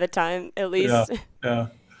like a lot of the time, at least. Yeah.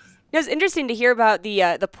 It's interesting to hear about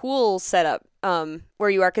the pool setup where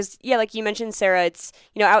you are, because like you mentioned, Sarah, it's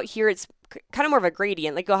out here it's kind of more of a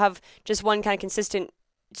gradient. Like you'll have just one kind of consistent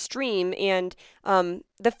stream, and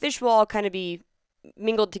the fish will all kind of be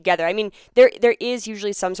mingled together. I mean, there is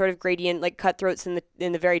usually some sort of gradient, like cutthroats in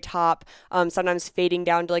the very top, sometimes fading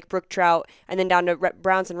down to like brook trout, and then down to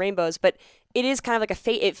browns and rainbows. But it is kind of like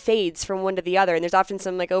it fades from one to the other, and there's often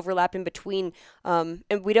some like overlap in between. And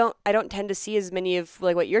I don't tend to see as many of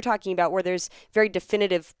like what you're talking about, where there's very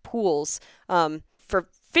definitive pools. For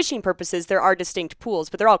fishing purposes, there are distinct pools,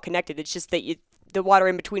 but they're all connected. It's just that the water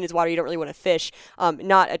in between is water you don't really want to fish,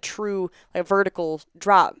 not a true like vertical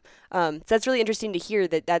drop. So that's really interesting to hear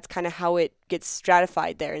that that's kind of how it gets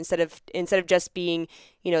stratified there, instead of just being,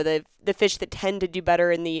 the fish that tend to do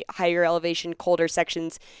better in the higher elevation, colder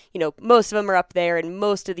sections. Most of them are up there, and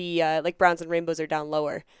most of the like browns and rainbows are down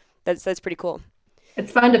lower. That's pretty cool.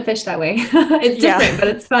 It's fun to fish that way. It's different, but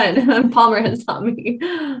it's fun. Palmer has taught me.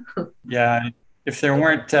 Yeah. If there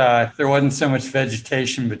wasn't so much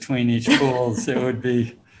vegetation between each pools, it would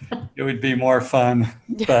be more fun,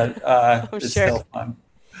 but it's sure. still fun.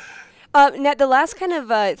 Now, the last kind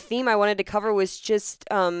of theme I wanted to cover was just,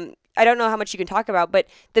 I don't know how much you can talk about, but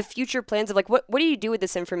the future plans of like, what do you do with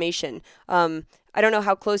this information? I don't know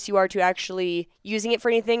how close you are to actually using it for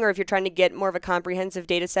anything, or if you're trying to get more of a comprehensive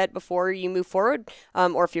data set before you move forward,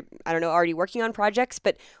 or if you're, already working on projects.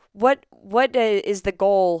 But what is the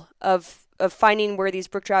goal of finding where these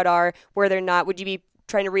brook trout are, where they're not? Would you be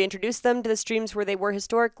trying to reintroduce them to the streams where they were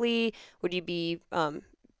historically? Would you be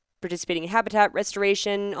participating in habitat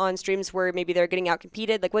restoration on streams where maybe they're getting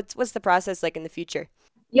outcompeted? Like what's the process like in the future?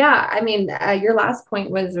 Yeah, I mean, your last point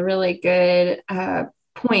was a really good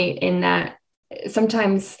point, in that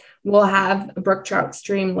sometimes we'll have a brook trout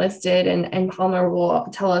stream listed, and Palmer will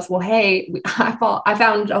tell us, well, hey, I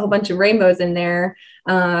found a whole bunch of rainbows in there.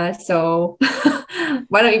 So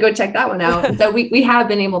why don't you go check that one out? And so we have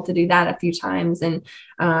been able to do that a few times. And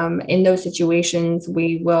in those situations,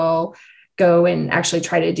 we will go and actually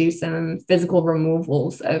try to do some physical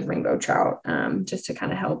removals of rainbow trout, just to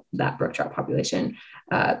kind of help that brook trout population.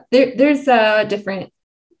 There's different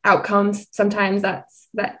outcomes. Sometimes that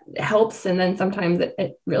helps, and then sometimes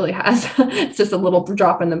it really has it's just a little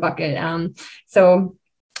drop in the bucket. So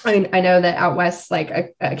I mean, I know that out west,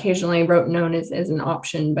 like occasionally rote known is an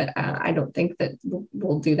option, but I don't think that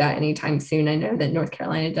we'll do that anytime soon. I know that North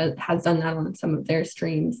Carolina has done that on some of their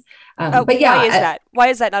streams. But yeah, why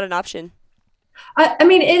is that not an option? I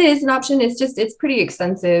mean, it is an option. It's pretty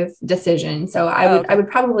expensive decision. So I would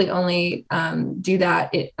probably only do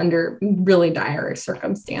that under really dire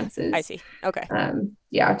circumstances. I see. Okay.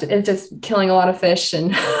 Yeah, it's just killing a lot of fish.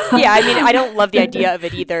 And yeah, I mean, I don't love the idea of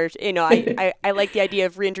it either. I like the idea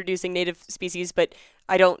of reintroducing native species, but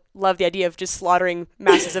I don't love the idea of just slaughtering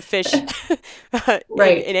masses of fish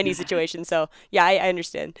right. in any situation. So yeah, I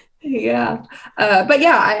understand. Yeah. But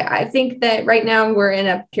yeah, I think that right now we're in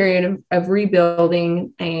a period of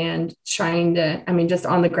rebuilding and trying to, just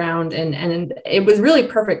on the ground. And it was really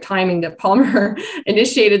perfect timing that Palmer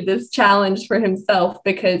initiated this challenge for himself,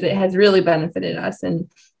 because it has really benefited us. And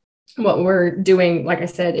what we're doing, like I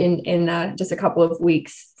said, in just a couple of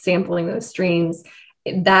weeks, sampling those streams,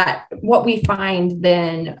 that what we find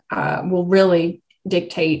then will really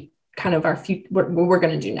dictate kind of our future, what we're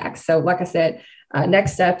going to do next. So like I said,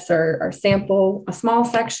 next steps are sample a small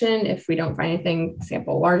section. If we don't find anything,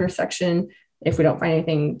 sample a larger section. If we don't find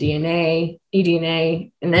anything, DNA,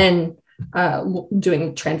 eDNA, and then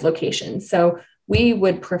doing translocation. So we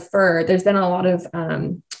would prefer, there's been a lot of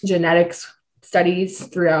genetics studies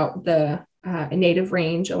throughout the native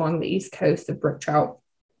range along the East Coast of brook trout.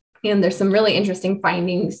 And there's some really interesting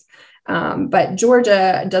findings. But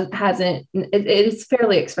Georgia it is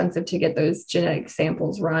fairly expensive to get those genetic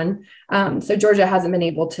samples run. So Georgia hasn't been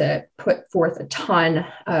able to put forth a ton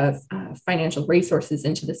of financial resources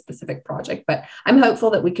into this specific project, but I'm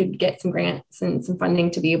hopeful that we could get some grants and some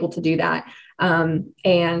funding to be able to do that.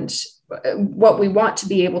 And what we want to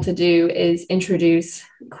be able to do is introduce,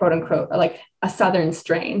 quote unquote, like a southern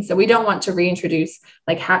strain. So we don't want to reintroduce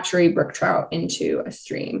like hatchery brook trout into a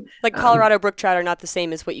stream. Like Colorado brook trout are not the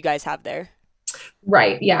same as what you guys have there.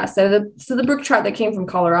 Right. Yeah. So the brook trout that came from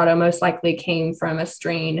Colorado most likely came from a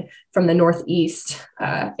strain from the northeast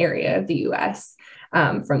area of the U.S.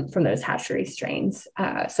 From those hatchery strains.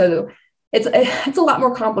 So it's a lot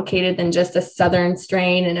more complicated than just a southern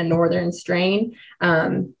strain and a northern strain.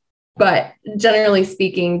 But generally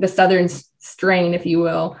speaking, the southern strain, if you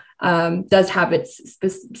will, does have its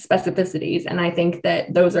specificities, and I think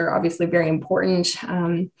that those are obviously very important.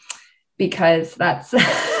 Because that's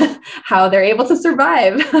how they're able to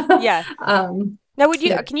survive. Yeah. Now,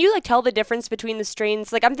 can you like tell the difference between the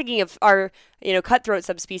strains? Like I'm thinking of our, cutthroat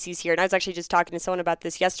subspecies here, and I was actually just talking to someone about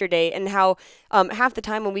this yesterday, and how half the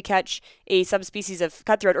time when we catch a subspecies of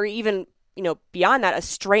cutthroat, or even beyond that, a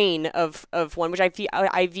strain of one, which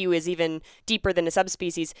I view as even deeper than a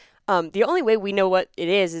subspecies. The only way we know what it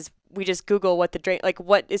is we just Google what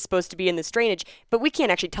what is supposed to be in the strainage, but we can't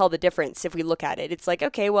actually tell the difference if we look at it. It's like,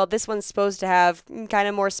 okay, well, this one's supposed to have kind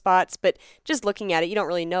of more spots, but just looking at it, you don't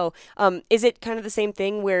really know. Is it kind of the same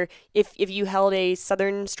thing where if you held a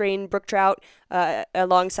southern strain brook trout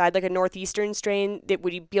alongside like a northeastern strain,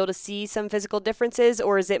 would you be able to see some physical differences,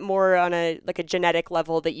 or is it more on a genetic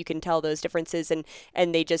level that you can tell those differences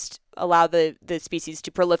and they just allow the species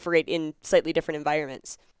to proliferate in slightly different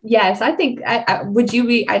environments? Yes, I think, I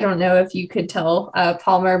don't know if you could tell,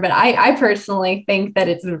 Palmer, but I personally think that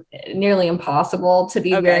it's nearly impossible to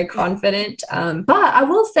be very confident. But I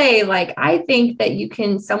will say, I think that you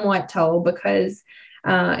can somewhat tell because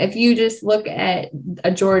if you just look at a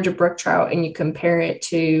Georgia brook trout and you compare it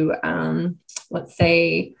to, let's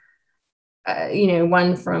say,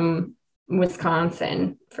 one from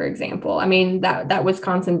Wisconsin, for example, I mean, that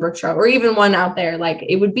Wisconsin brook trout, or even one out there,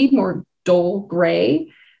 it would be more dull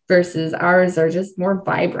gray versus ours are just more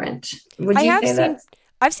vibrant. Would you say that?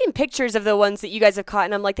 I've seen pictures of the ones that you guys have caught,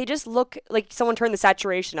 and I'm like, they just look like someone turned the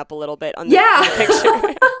saturation up a little bit on the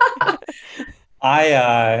picture.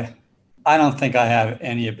 I don't think I have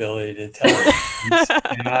any ability to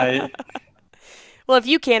tell. Well, if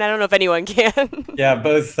you can, I don't know if anyone can. Yeah,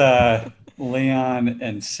 both Leon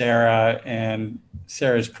and Sarah and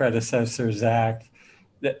Sarah's predecessor, Zach,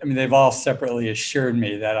 I mean, they've all separately assured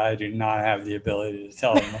me that I do not have the ability to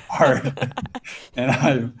tell them apart.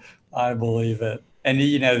 And I believe it. And,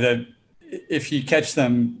 if you catch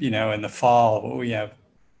them, in the fall, we have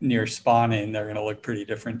near spawning, they're going to look pretty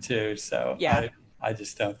different too. So yeah. I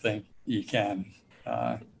just don't think you can.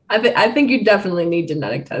 I think you definitely need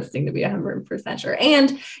genetic testing to be 100% sure.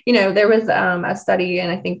 And, there was a study,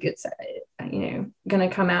 and I think it's, going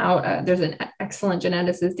to come out. There's an excellent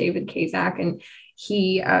geneticist, David Kazak, and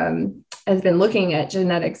he has been looking at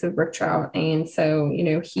genetics of brook trout. And so,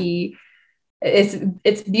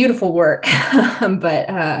 it's beautiful work,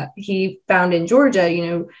 but he found in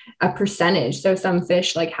Georgia, a percentage. So some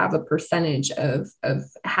fish have a percentage of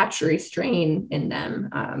hatchery strain in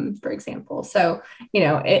them, for example. So,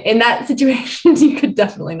 in that situation, you could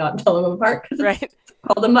definitely not tell them apart because it's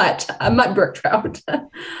called a mutt brook trout.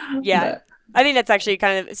 Yeah. But I think that's actually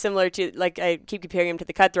kind of similar to, I keep comparing them to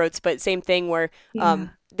the cutthroats, but same thing where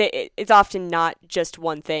it's often not just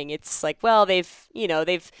one thing. It's like, well, they've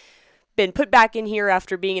been put back in here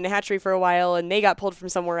after being in a hatchery for a while, and they got pulled from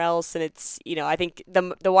somewhere else, and it's I think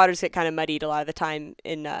the waters get kind of muddied a lot of the time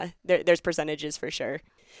in there's percentages for sure.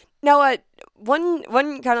 Now one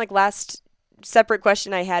kind of last separate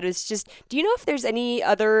question I had was just, do you know if there's any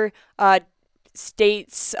other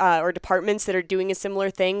states or departments that are doing a similar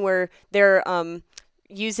thing where they're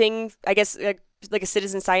using, I guess, like a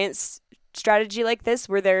citizen science strategy like this,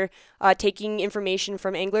 where they're taking information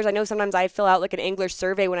from anglers? I know sometimes I fill out an angler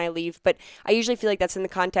survey when I leave, but I usually feel like that's in the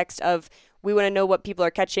context of we want to know what people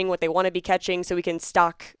are catching, what they want to be catching, so we can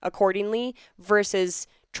stock accordingly, versus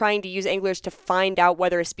trying to use anglers to find out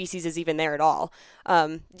whether a species is even there at all.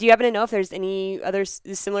 Do you happen to know if there's any other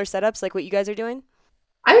similar setups like what you guys are doing?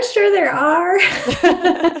 I'm sure there are.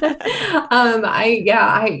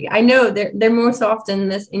 I know they're most often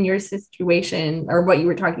this in your situation or what you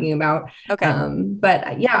were talking about. Okay.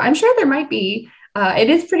 But yeah, I'm sure there might be. It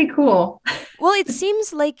is pretty cool. Well, it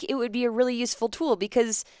seems like it would be a really useful tool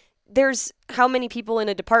because there's how many people in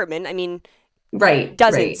a department? I mean,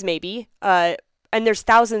 dozens maybe. And there's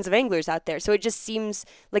thousands of anglers out there. So it just seems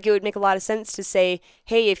like it would make a lot of sense to say,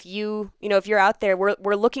 hey, if if you're out there,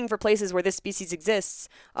 we're looking for places where this species exists,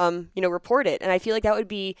 report it. And I feel like that would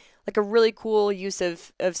be a really cool use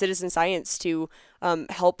of citizen science to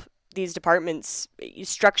help these departments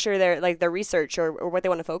structure their research or what they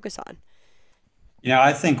want to focus on.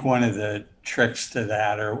 I think one of the tricks to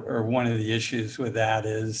that or one of the issues with that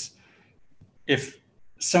is if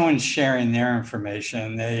someone's sharing their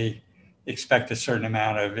information, they expect a certain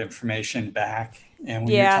amount of information back. And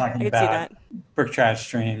when you're Yeah, I talking could see about that. brook trout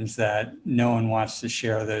streams that no one wants to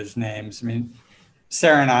share those names. I mean,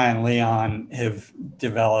 Sarah and I and Leon have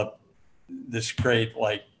developed this great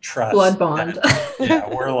like trust. Blood bond. Yeah,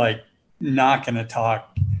 we're like not going to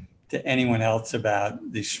talk to anyone else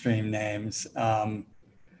about these stream names.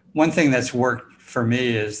 One thing that's worked for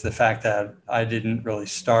me is the fact that I didn't really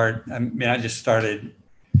start. I mean, I just started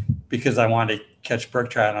because I wanted to catch brook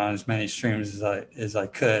trout on as many streams as I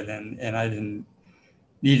could, and I didn't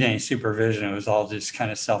need any supervision. It was all just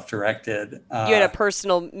kind of self-directed. You had a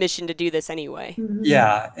personal mission to do this anyway.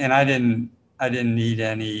 Yeah, and I didn't need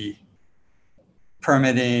any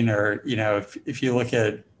permitting or, you know, if you look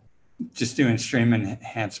at just doing stream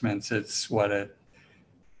enhancements, it's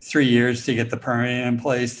 3 years to get the permitting in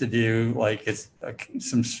place to do like it's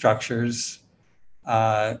some structures.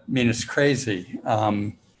 I mean, it's crazy.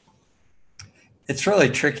 It's really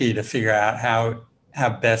tricky to figure out how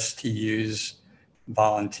best to use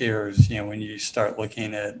volunteers, you know, when you start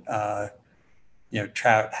looking at, you know,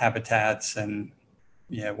 trout habitats and,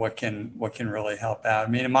 you know, what can really help out. I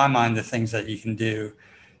mean, in my mind, the things that you can do,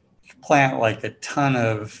 you can plant like a ton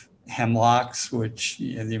of hemlocks, which,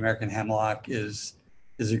 you know, the American hemlock is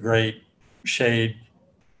a great shade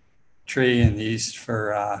tree in the East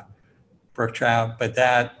for brook trout, but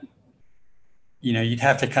that, you know, you'd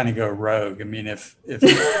have to kind of go rogue. I mean, if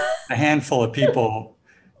a handful of people,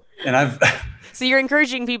 and So you're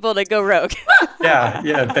encouraging people to go rogue.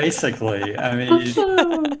 yeah, basically. I mean,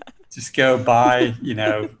 you just go buy, you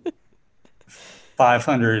know,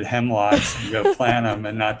 500 hemlocks and go plant them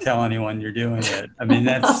and not tell anyone you're doing it. I mean,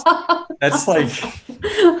 that's like,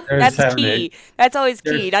 that's key. That's always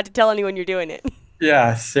key, not to tell anyone you're doing it.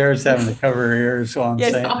 Yeah, Sarah's having to cover her ears while I'm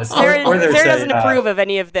saying this. Sarah doesn't approve of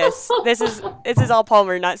any of this. This is all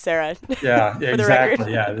Palmer, not Sarah. Yeah,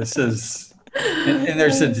 exactly. Yeah, this is, and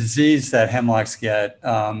there's a disease that hemlocks get.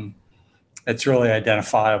 It's really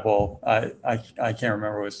identifiable. I can't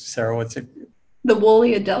remember. Sarah, what's it? The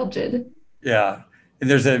woolly adelgid. Yeah, and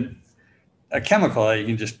there's a chemical that you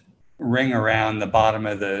can just ring around the bottom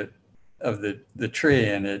of the tree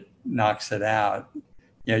and it knocks it out.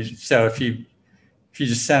 You know, so if you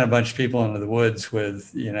just send a bunch of people into the woods with,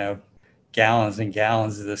 you know, gallons and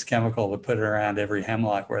gallons of this chemical to put it around every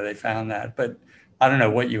hemlock where they found that, but I don't know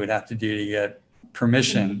what you would have to do to get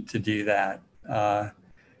permission to do that. I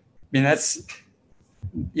mean, that's,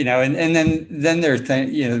 you know, and then there are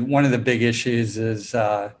you know, one of the big issues is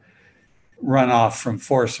runoff from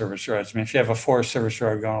Forest Service roads. I mean, if you have a Forest Service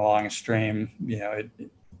road going along a stream, you know,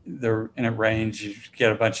 in a range, you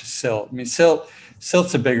get a bunch of silt. I mean,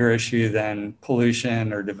 silt's a bigger issue than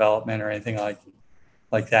pollution or development or anything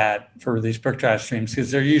like that for these brook trout streams,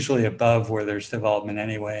 because they're usually above where there's development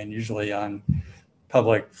anyway, and usually on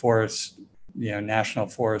public forest, you know, national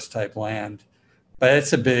forest type land. But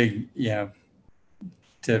it's a big, you know,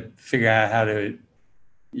 to figure out how to,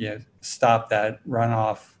 you know, stop that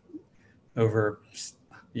runoff over,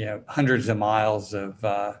 you know, hundreds of miles of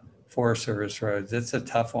Forest Service roads. It's a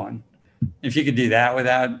tough one. If you could do that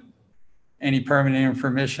without any permitting or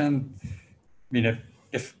permission, I mean,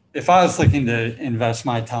 if I was looking to invest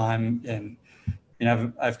my time in, you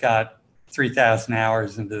know, I've got 3,000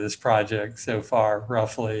 hours into this project so far,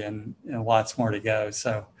 roughly, and lots more to go.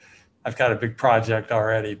 So I've got a big project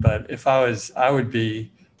already. But if I would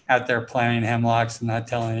be out there planting hemlocks and not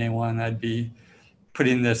telling anyone. I'd be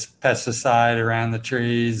putting this pesticide around the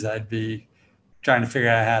trees. I'd be trying to figure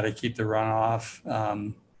out how to keep the runoff.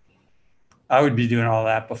 I would be doing all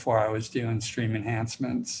that before I was doing stream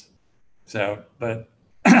enhancements. So, but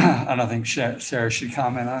I don't think Sarah should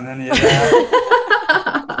comment on any of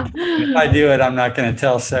that. If I do it, I'm not going to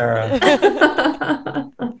tell Sarah.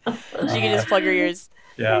 She can just plug her ears.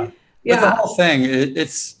 Yeah. But the whole thing,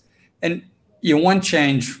 it's, and you know, one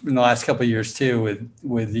change in the last couple of years too,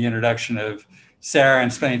 with the introduction of Sarah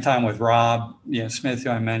and spending time with Rob, you know, Smith, who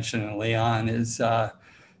I mentioned, and Leon is, you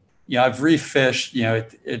know, I've refished, you know,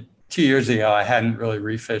 2 years ago, I hadn't really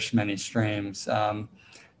refished many streams. Now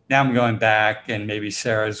I'm going back, and maybe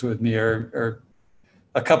Sarah's with me, or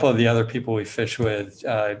a couple of the other people we fish with,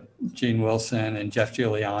 Gene Wilson and Jeff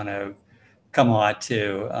Giuliano, come a lot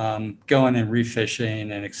too. Going and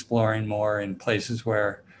refishing and exploring more in places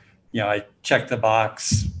where, you know, I checked the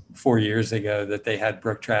box 4 years ago that they had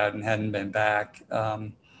brook trout and hadn't been back.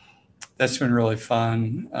 That's been really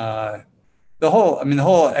fun. The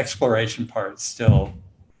whole exploration part still,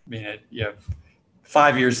 I mean, you know,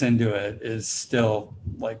 5 years into it is still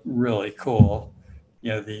like really cool.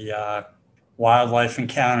 You know, the wildlife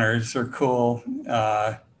encounters are cool.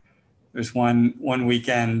 There's one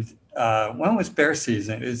weekend, when was bear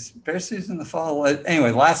season? Is bear season in the fall?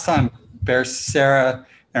 Anyway, last time bear. Sarah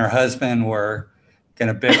and her husband were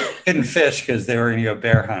going to couldn't fish because they were going to go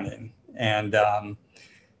bear hunting, and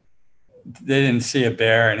they didn't see a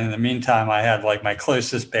bear. And in the meantime, I had like my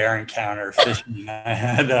closest bear encounter fishing. I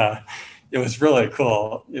had it was really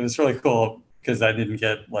cool. It was really cool because I didn't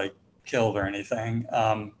get like killed or anything.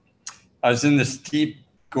 I was in this deep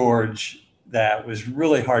gorge that was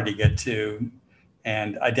really hard to get to,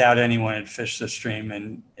 and I doubt anyone had fished the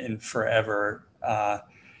stream in forever.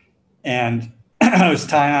 And I was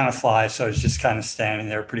tying on a fly, so I was just kind of standing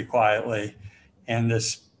there pretty quietly. And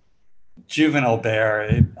this juvenile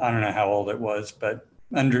bear, I don't know how old it was, but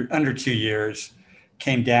under 2 years,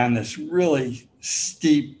 came down this really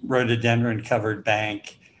steep rhododendron covered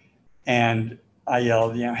bank. And I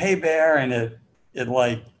yelled, "Hey bear," and it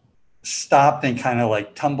like stopped and kind of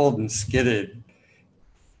like tumbled and skidded,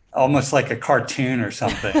 almost like a cartoon or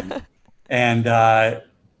something. And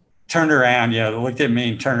turned around, looked at me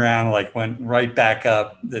and turned around and like went right back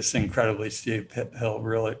up this incredibly steep hill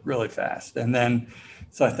really, really fast. And then,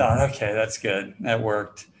 so I thought, okay, that's good. That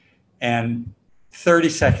worked. And 30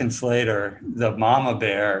 seconds later, the mama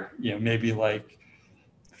bear, maybe like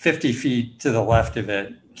 50 feet to the left of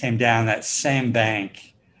it, came down that same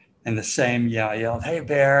bank and the same, I yelled, "Hey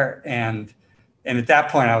bear." And at that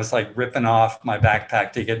point I was like ripping off my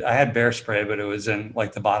backpack I had bear spray, but it was in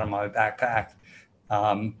like the bottom of my backpack.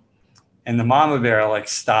 And the mama bear like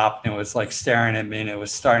stopped and was like staring at me, and it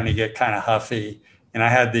was starting to get kind of huffy. And I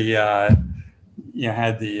had the,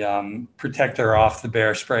 protector off the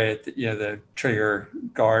bear spray, the trigger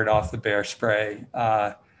guard off the bear spray.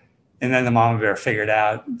 And then the mama bear figured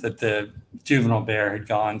out that the juvenile bear had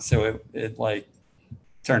gone. So it like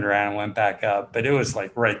turned around and went back up, but it was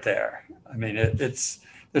like right there. I mean, there's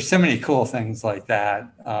so many cool things like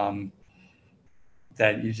that,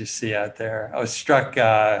 that you just see out there. I was struck,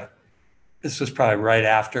 this was probably right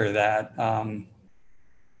after that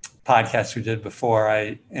podcast we did before.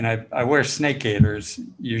 I wear snake gaiters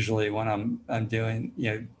usually when I'm doing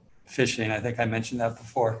fishing. I think I mentioned that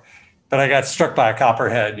before, but I got struck by a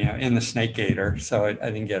copperhead in the snake gaiter, so I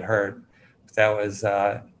didn't get hurt. That was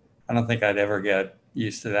I don't think I'd ever get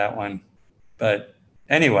used to that one. But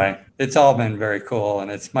anyway, it's all been very cool, and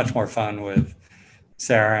it's much more fun with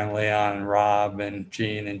Sarah and Leon and Rob and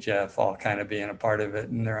Gene and Jeff all kind of being a part of it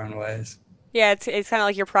in their own ways. Yeah, it's kind of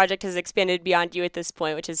like your project has expanded beyond you at this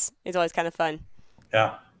point, which is always kind of fun.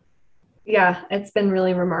 Yeah. Yeah, it's been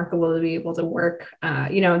really remarkable to be able to work.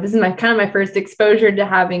 This is my first exposure to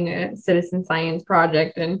having a citizen science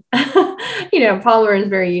project. And, Palmer is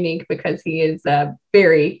very unique because he is a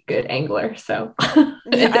very good angler. So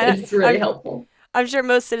it's really helpful. I'm sure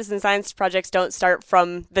most citizen science projects don't start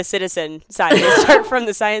from the citizen side; they start from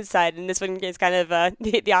the science side, and this one is kind of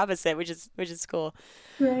the opposite, which is cool.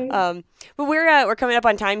 Right. But we're coming up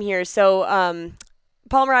on time here, so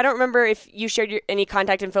Palmer, I don't remember if you shared any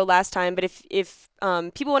contact info last time, but if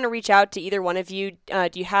people want to reach out to either one of you,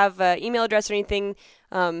 do you have an email address or anything?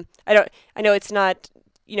 I know it's not.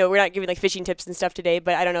 We're not giving like fishing tips and stuff today,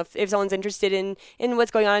 but I don't know if someone's interested in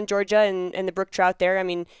what's going on in Georgia and the brook trout there. I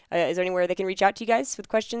mean, is there anywhere they can reach out to you guys with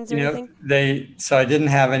questions or anything? So I didn't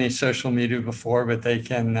have any social media before, but they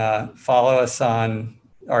can follow us on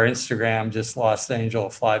our Instagram, just Lost Angel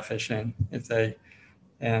Fly Fishing,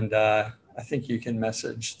 I think you can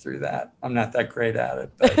message through that. I'm not that great at it,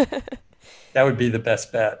 but that would be the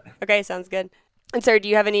best bet. Okay, sounds good. And Sarah, do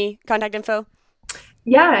you have any contact info?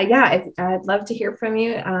 Yeah. I'd love to hear from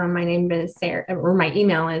you. My name is Sarah, or my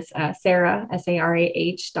email is Sarah,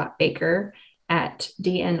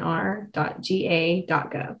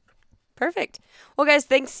 sarah.baker@dnr.ga.gov. Perfect. Well, guys,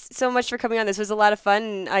 thanks so much for coming on. This was a lot of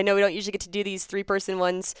fun. I know we don't usually get to do these 3-person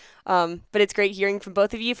ones, but it's great hearing from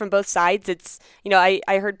both of you, from both sides. It's, I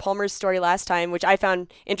heard Palmer's story last time, which I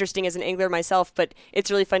found interesting as an angler myself, but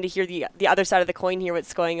it's really fun to hear the other side of the coin here,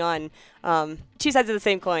 what's going on. Two sides of the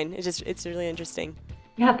same coin. It's really interesting.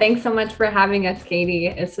 Yeah, thanks so much for having us, Katie.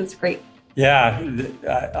 This was great. Yeah,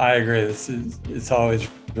 I agree. It's always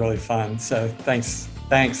really fun. So thanks.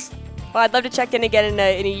 Well, I'd love to check in again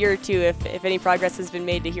in a year or two if any progress has been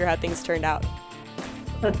made to hear how things turned out.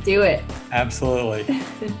 Let's do it. Absolutely.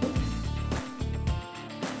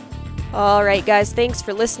 All right, guys, thanks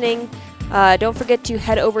for listening. Don't forget to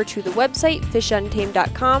head over to the website,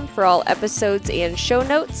 fishuntamed.com, for all episodes and show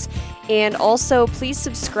notes. And also, please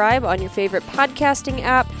subscribe on your favorite podcasting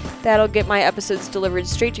app. That'll get my episodes delivered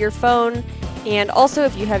straight to your phone. And also,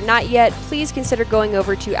 if you have not yet, please consider going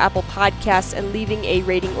over to Apple Podcasts and leaving a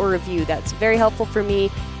rating or review. That's very helpful for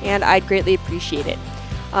me, and I'd greatly appreciate it.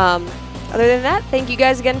 Other than that, thank you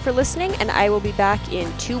guys again for listening, and I will be back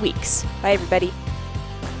in 2 weeks. Bye, everybody.